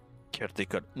to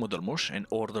caretaker Mudalmush and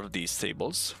order these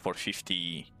tables for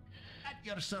 50 At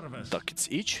your service. ducats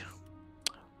each.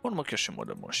 One more question,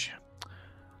 Mudalmush.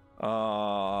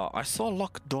 I saw a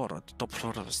locked door at the top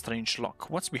floor of a strange lock.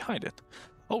 What's behind it?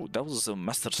 Oh, that was a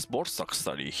Master Sportstock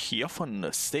study. He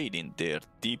often stayed in there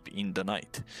deep in the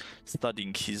night,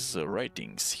 studying his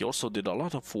writings. He also did a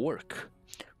lot of work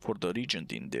for the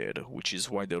regent in there, which is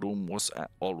why the room was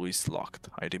always locked.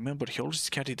 I remember he always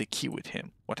carried the key with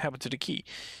him. What happened to the key?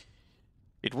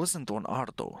 It wasn't on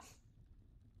Ardo.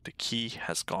 The key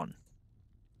has gone.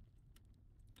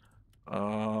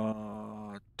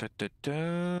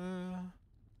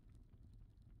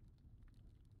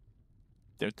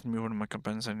 They tell me one of my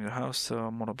companions in the house,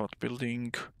 more about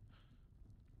building.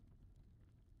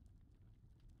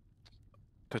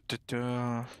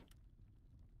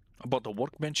 About the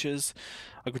workbenches,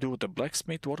 I could do with the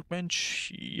blacksmith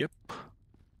workbench. Yep.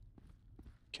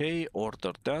 Okay,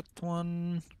 order that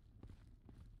one.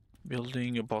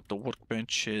 Building about the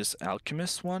workbenches,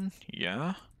 alchemist one.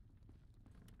 Yeah.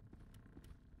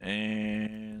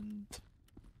 And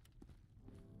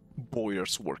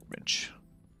Boyer's workbench.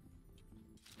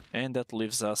 And that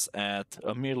leaves us at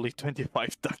a merely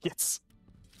 25 ducats.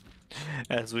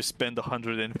 As we spend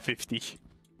 150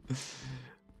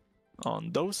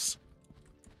 on those.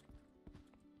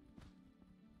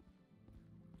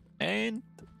 And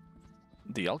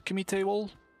the alchemy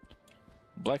table,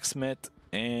 blacksmith,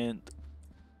 and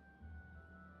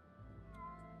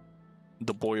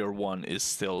the Boyer one is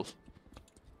still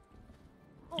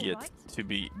yet to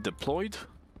be deployed.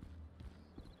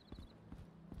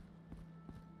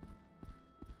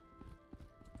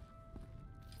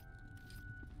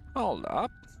 Hold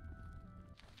up.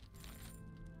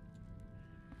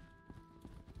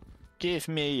 Give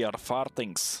me your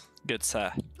farthings, good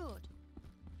sir. Good.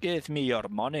 Give me your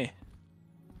money.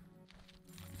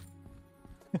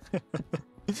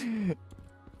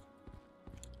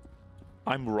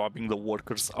 I'm robbing the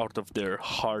workers out of their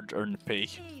hard-earned pay.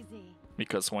 Easy.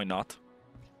 Because why not?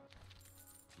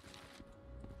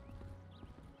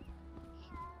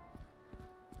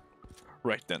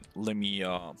 Right then, let me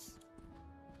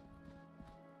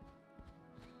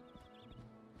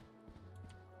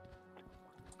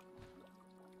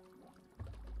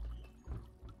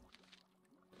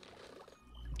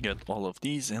get all of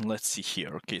these, and let's see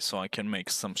here. Okay, so I can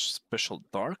make some special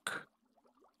dark.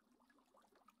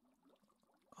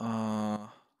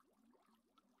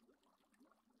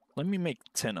 Let me make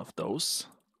 10 of those.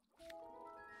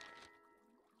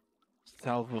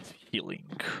 Salve of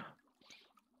healing.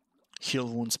 Heal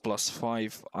wounds plus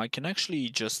 5. I can actually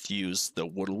just use the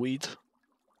whirlweed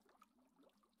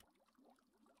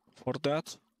for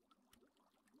that.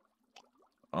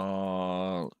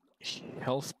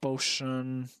 Health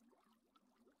potion.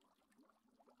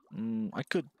 I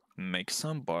could make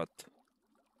some, but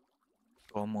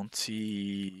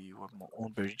Monty,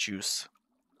 berry juice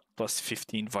plus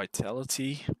 15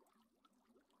 vitality.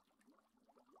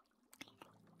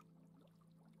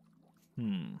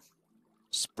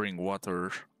 Spring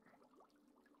water.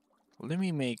 Let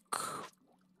me make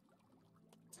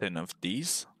 10 of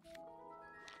these.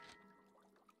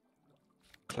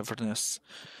 Cleverness.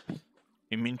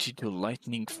 Immunity to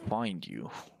lightning find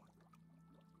you.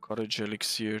 Courage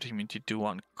elixir, immunity to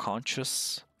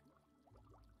unconscious.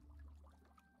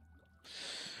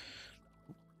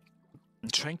 I'm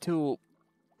trying to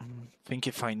think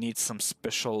if I need some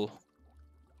special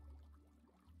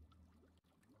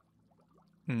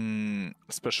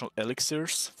special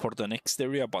elixirs for the next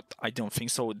area, but I don't think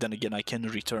so. Then again, I can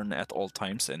return at all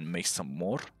times and make some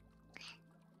more.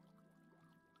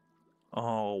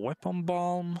 Oh, weapon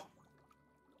balm.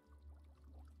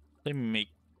 Let me make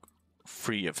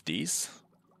 3 of these.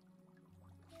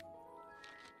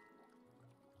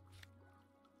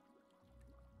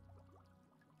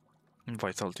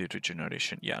 Vitality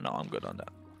regeneration. Yeah, no, I'm good on that.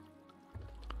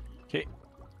 Okay,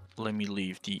 let me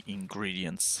leave the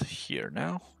ingredients here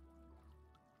now.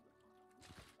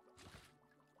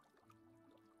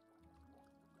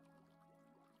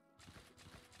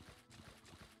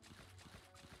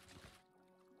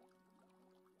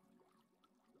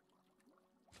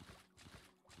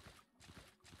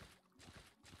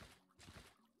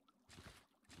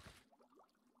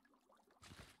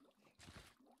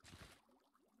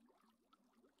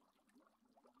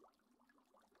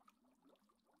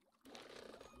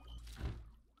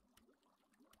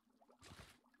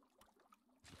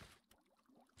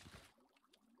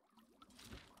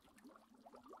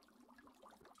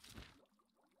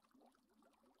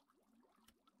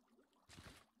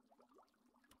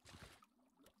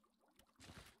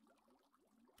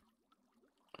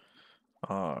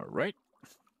 Alright.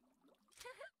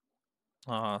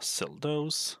 Sell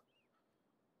those.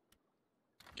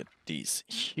 Get these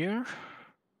here.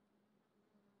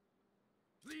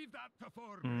 Leave that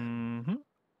before me.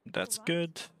 That's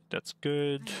good. That's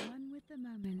good. I'm one with the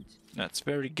moment. That's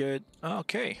very good.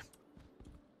 Okay.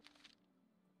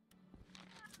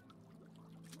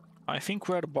 I think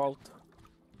we're about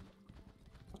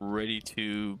ready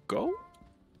to go.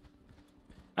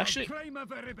 Actually, I'll try my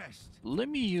very best. let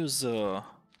me use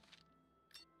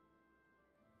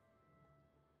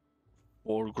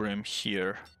 4-gram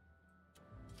here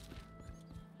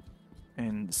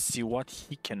and see what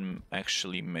he can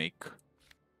actually make.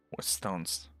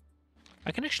 Whetstones.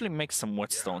 I can actually make some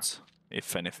whetstones,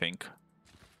 if anything.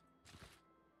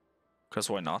 Because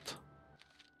why not?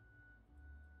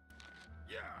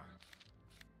 Yeah.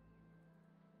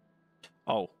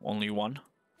 Oh, only one?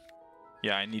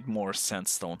 Yeah, I need more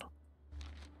sandstone.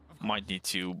 Might need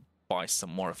to buy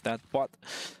some more of that, but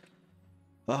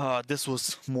this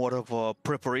was more of a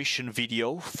preparation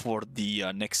video for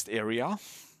the next area.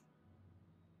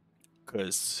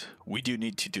 Because we do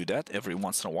need to do that every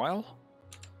once in a while.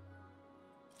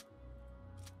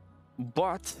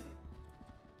 But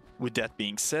with that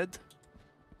being said,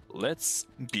 let's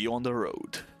be on the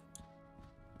road.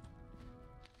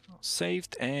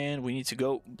 Saved, and we need to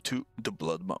go to the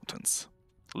Blood Mountains.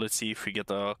 Let's see if we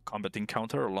get a combat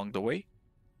encounter along the way.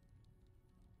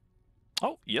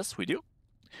 Oh, yes, we do.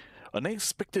 An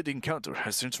unexpected encounter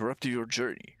has interrupted your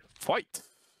journey. Fight!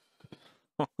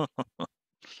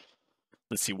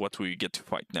 Let's see what we get to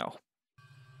fight now.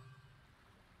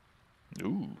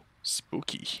 Ooh,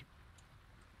 spooky.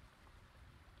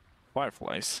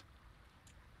 Fireflies.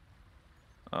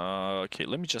 Okay,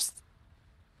 let me just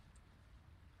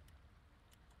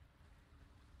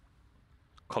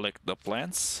collect the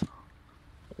plants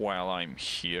while I'm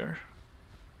here,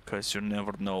 because you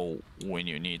never know when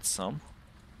you need some.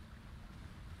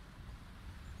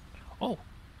 Oh,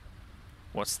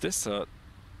 what's this?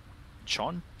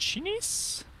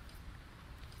 Chonchinis?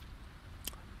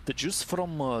 The juice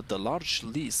from the large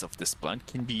leaves of this plant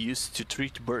can be used to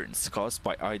treat burns caused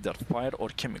by either fire or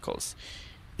chemicals.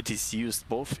 It is used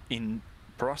both in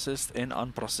processed and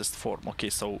unprocessed form. Okay,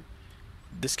 so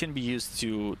this can be used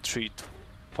to treat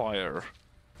fire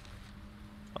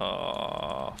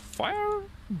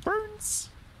burns?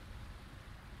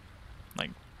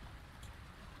 Like,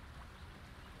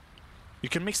 you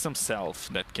can make some salve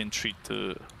that can treat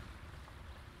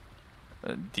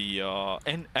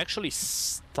and actually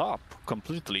stop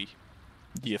completely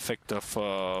the effect of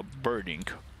burning.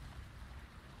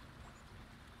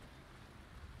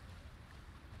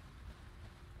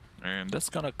 And that's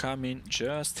gonna come in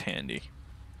just handy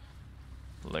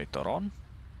later on.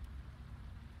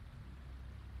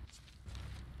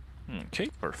 Okay,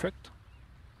 perfect.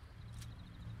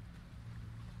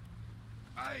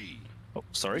 Aye. Oh,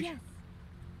 sorry. Yes.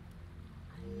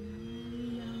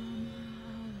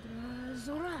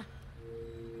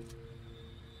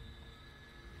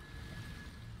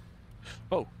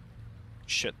 Oh,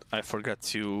 shit, I forgot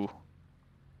to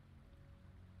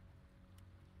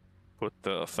put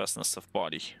the fastness of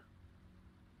body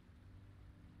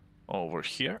over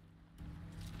here.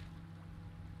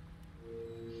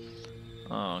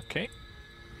 Okay.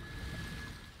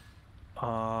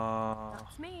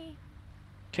 That's me.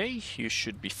 Okay, you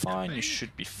should be fine. You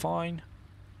should be fine.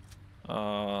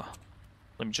 Let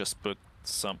me just put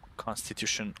some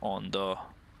constitution on the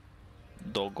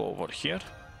dog over here.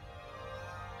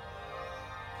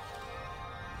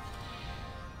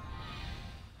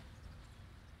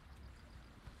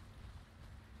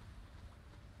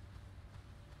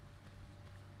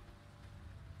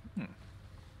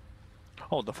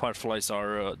 Oh, the fireflies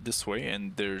are this way,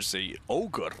 and there's a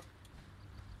ogre.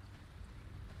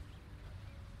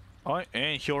 Oh,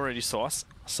 and he already saw us.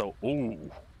 So, ooh,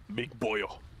 big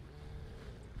boyo.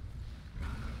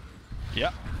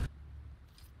 Yeah.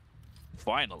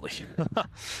 Finally.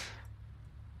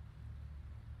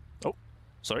 Oh,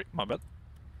 sorry, my bad.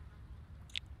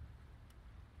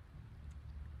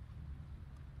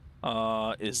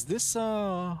 Is this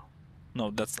no,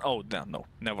 that's no,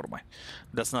 never mind.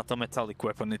 That's not a metallic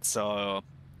weapon, it's a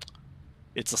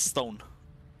stone.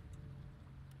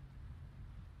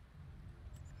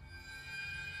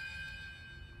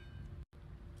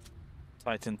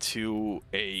 Tighten to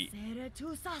a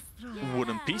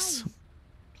wooden piece.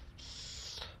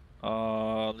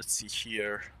 Let's see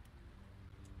here.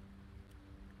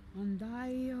 A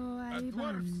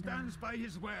dwarf stands by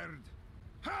his word.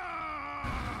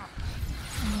 Ha!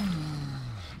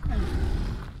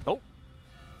 Oh.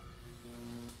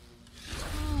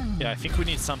 Yeah, I think we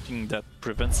need something that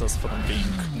prevents us from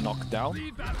being knocked down.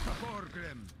 Leave that to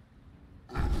Borgrim.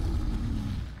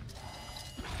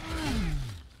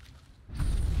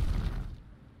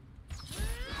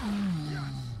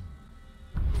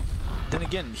 Then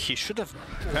again, he should have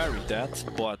parried that,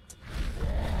 but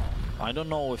I don't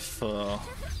know if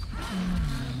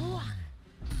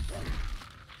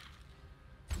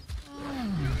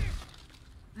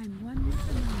I'm one with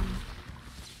the mind.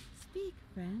 Speak,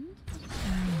 friend.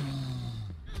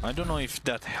 I don't know if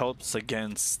that helps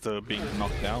against being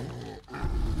knocked down.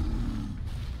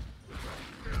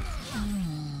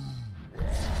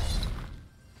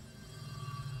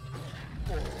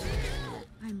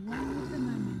 I'm one with the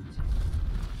moment.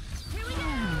 Here we go.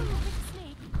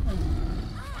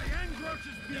 My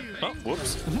Angroach's beard. Oh,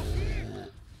 whoops.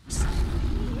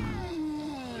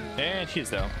 And he's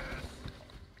down.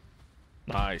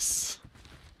 Nice.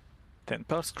 10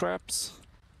 pearl scraps.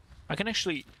 I can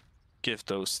actually give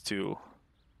those to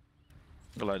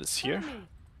Gladys here.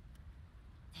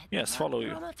 Yes, follow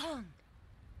you.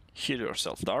 Heal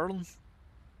yourself, darling.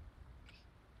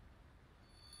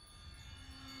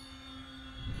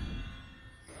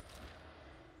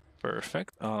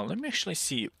 Perfect. Let me actually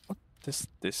see what does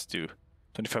this do.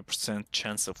 25%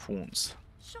 chance of wounds.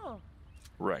 Sure.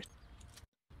 Right.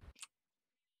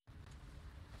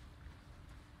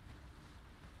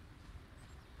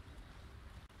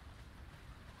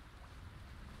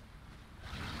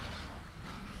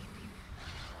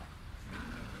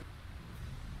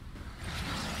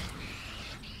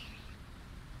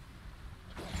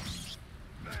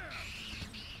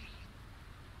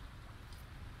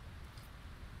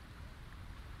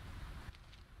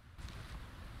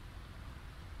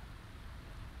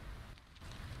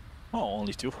 Oh,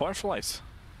 only 2 fireflies.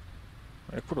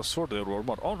 I could have sworn there were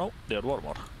more. Oh no, there were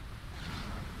more.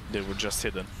 They were just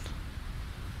hidden.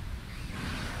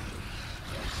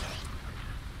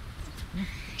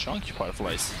 Chunky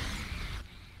fireflies.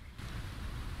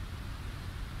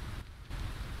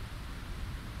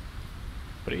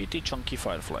 Pretty chunky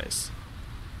fireflies.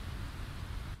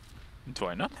 Do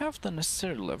I not have the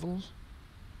necessary level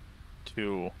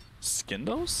to skin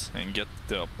those and get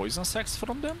the poison sacks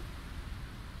from them?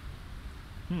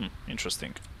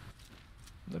 Interesting.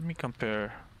 Let me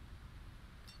compare.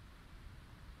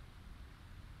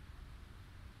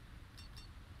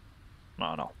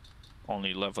 No,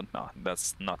 only 11. No,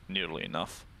 that's not nearly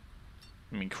enough.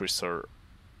 Let me increase our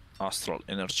astral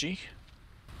energy.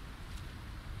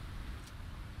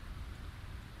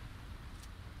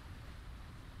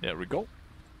 There we go.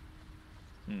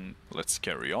 Let's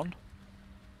carry on.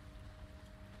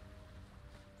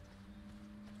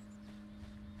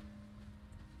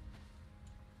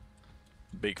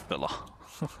 Big fella.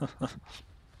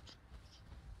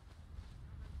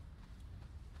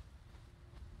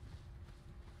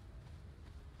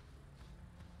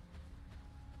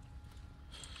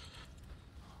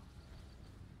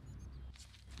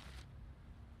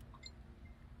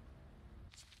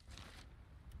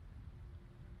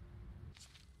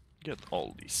 Get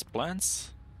all these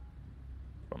plants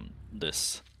from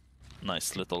this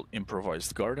nice little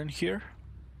improvised garden here.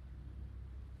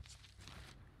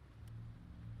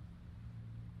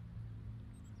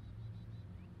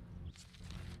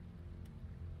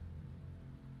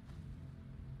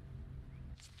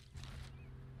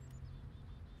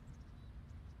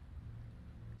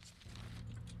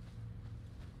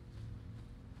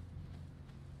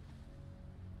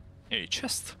 A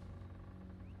chest.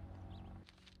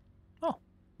 Oh,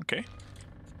 okay.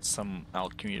 Some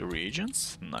alchemy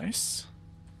reagents. Nice.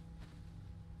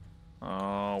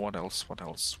 What else? What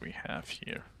else we have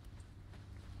here?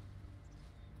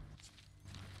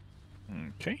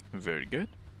 Okay, very good.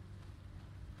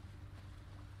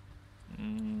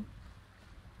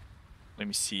 Let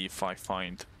me see if I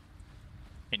find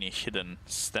any hidden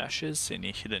stashes,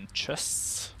 any hidden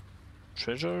chests,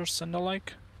 treasures and the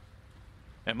like.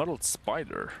 Emerald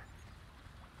spider.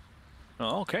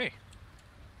 Oh, okay.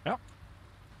 Yeah.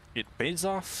 It pays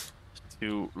off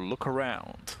to look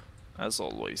around, as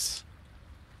always.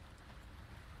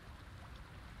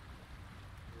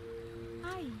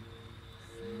 Ay.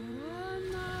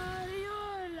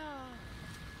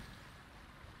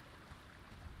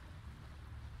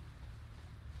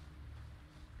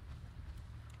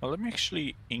 Well, let me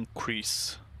actually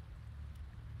increase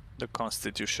the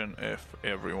constitution of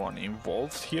everyone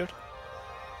involved here.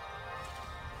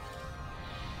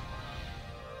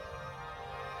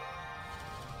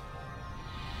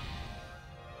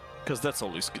 Because that's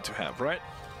always good to have, right?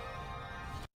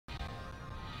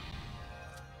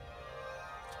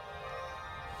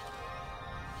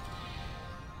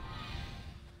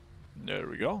 There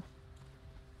we go.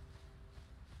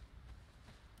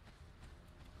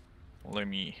 Let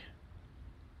me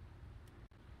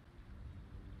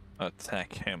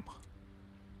attack him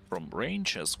from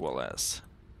range as well as...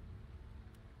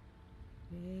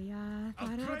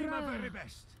 I'll try my very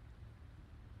best.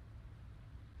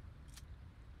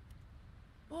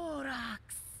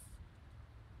 Borax!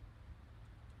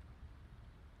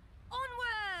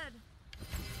 Onward!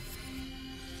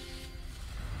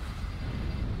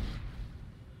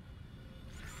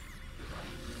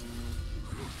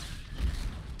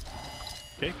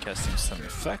 Okay, casting some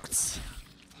effects.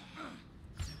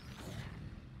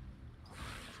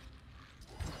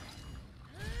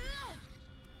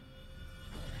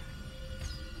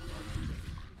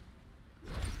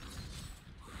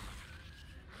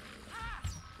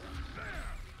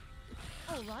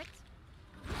 All right.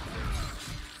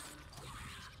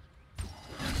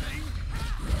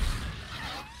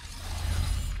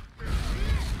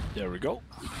 There we go.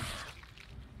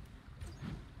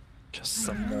 Just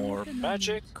some more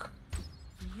magic.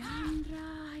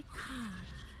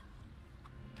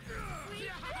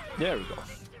 There we go.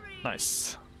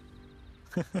 Nice.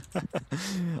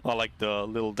 I like the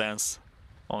little dance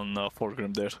on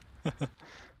foreground there.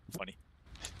 Funny.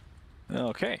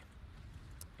 Okay.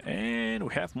 And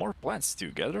we have more plants to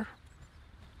gather.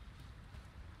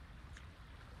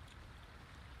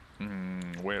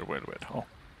 Where? Oh,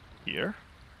 here.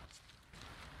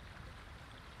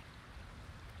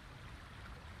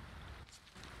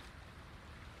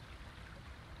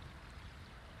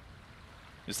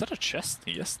 Is that a chest?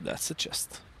 Yes, that's a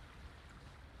chest.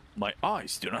 My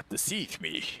eyes do not deceive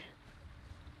me.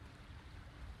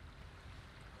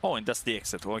 Oh, and that's the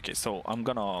exit. Okay, so I'm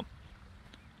gonna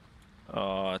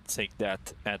take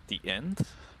that at the end.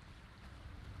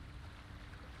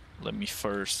 Let me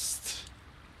first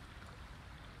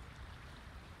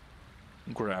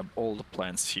grab all the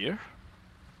plants here.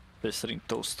 Visiting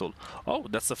toast tool. Oh,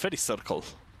 that's a fairy circle.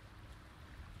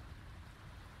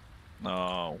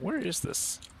 Where is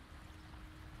this?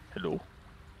 Hello?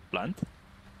 Plant?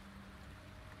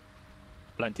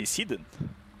 Plant is hidden.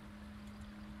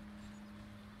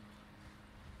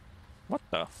 What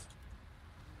the?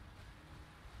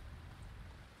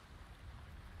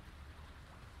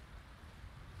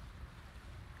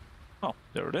 Oh,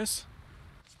 there it is.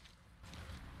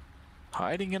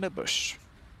 Hiding in a bush.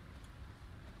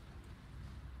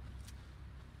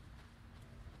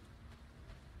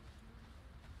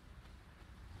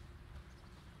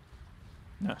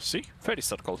 Yeah, see? Fairy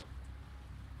circle.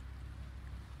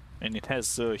 And it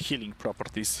has healing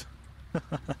properties.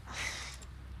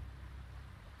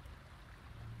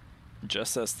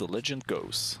 Just as the legend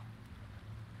goes.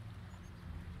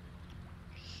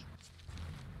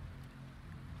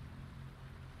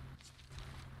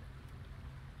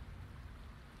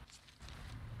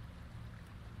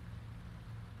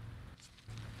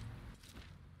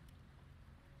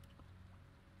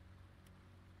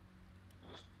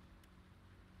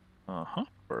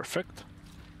 Perfect.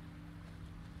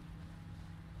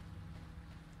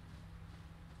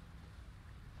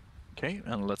 Okay,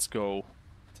 and let's go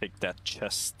take that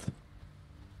chest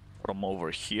from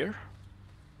over here.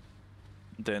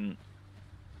 Then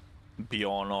be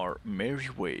on our merry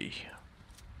way.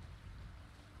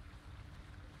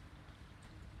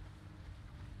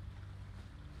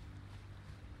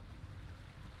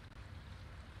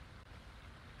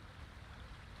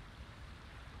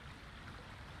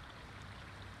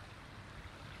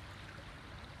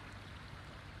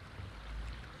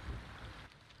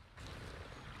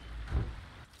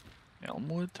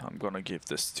 Wormwood. I'm gonna give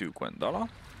this to Gwendala.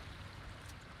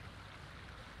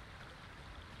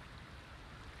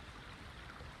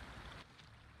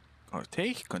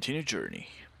 Okay, continue journey.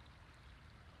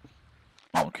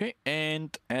 Okay,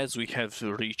 and as we have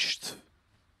reached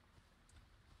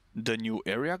the new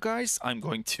area, guys, I'm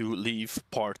going to leave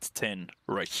part 10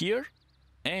 right here,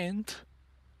 and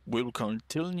we'll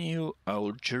continue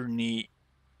our journey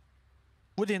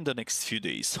within the next few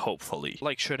days, hopefully.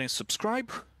 Like, share, and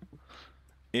subscribe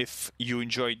if you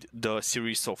enjoyed the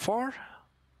series so far.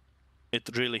 It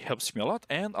really helps me a lot,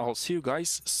 and I'll see you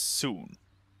guys soon.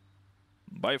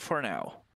 Bye for now.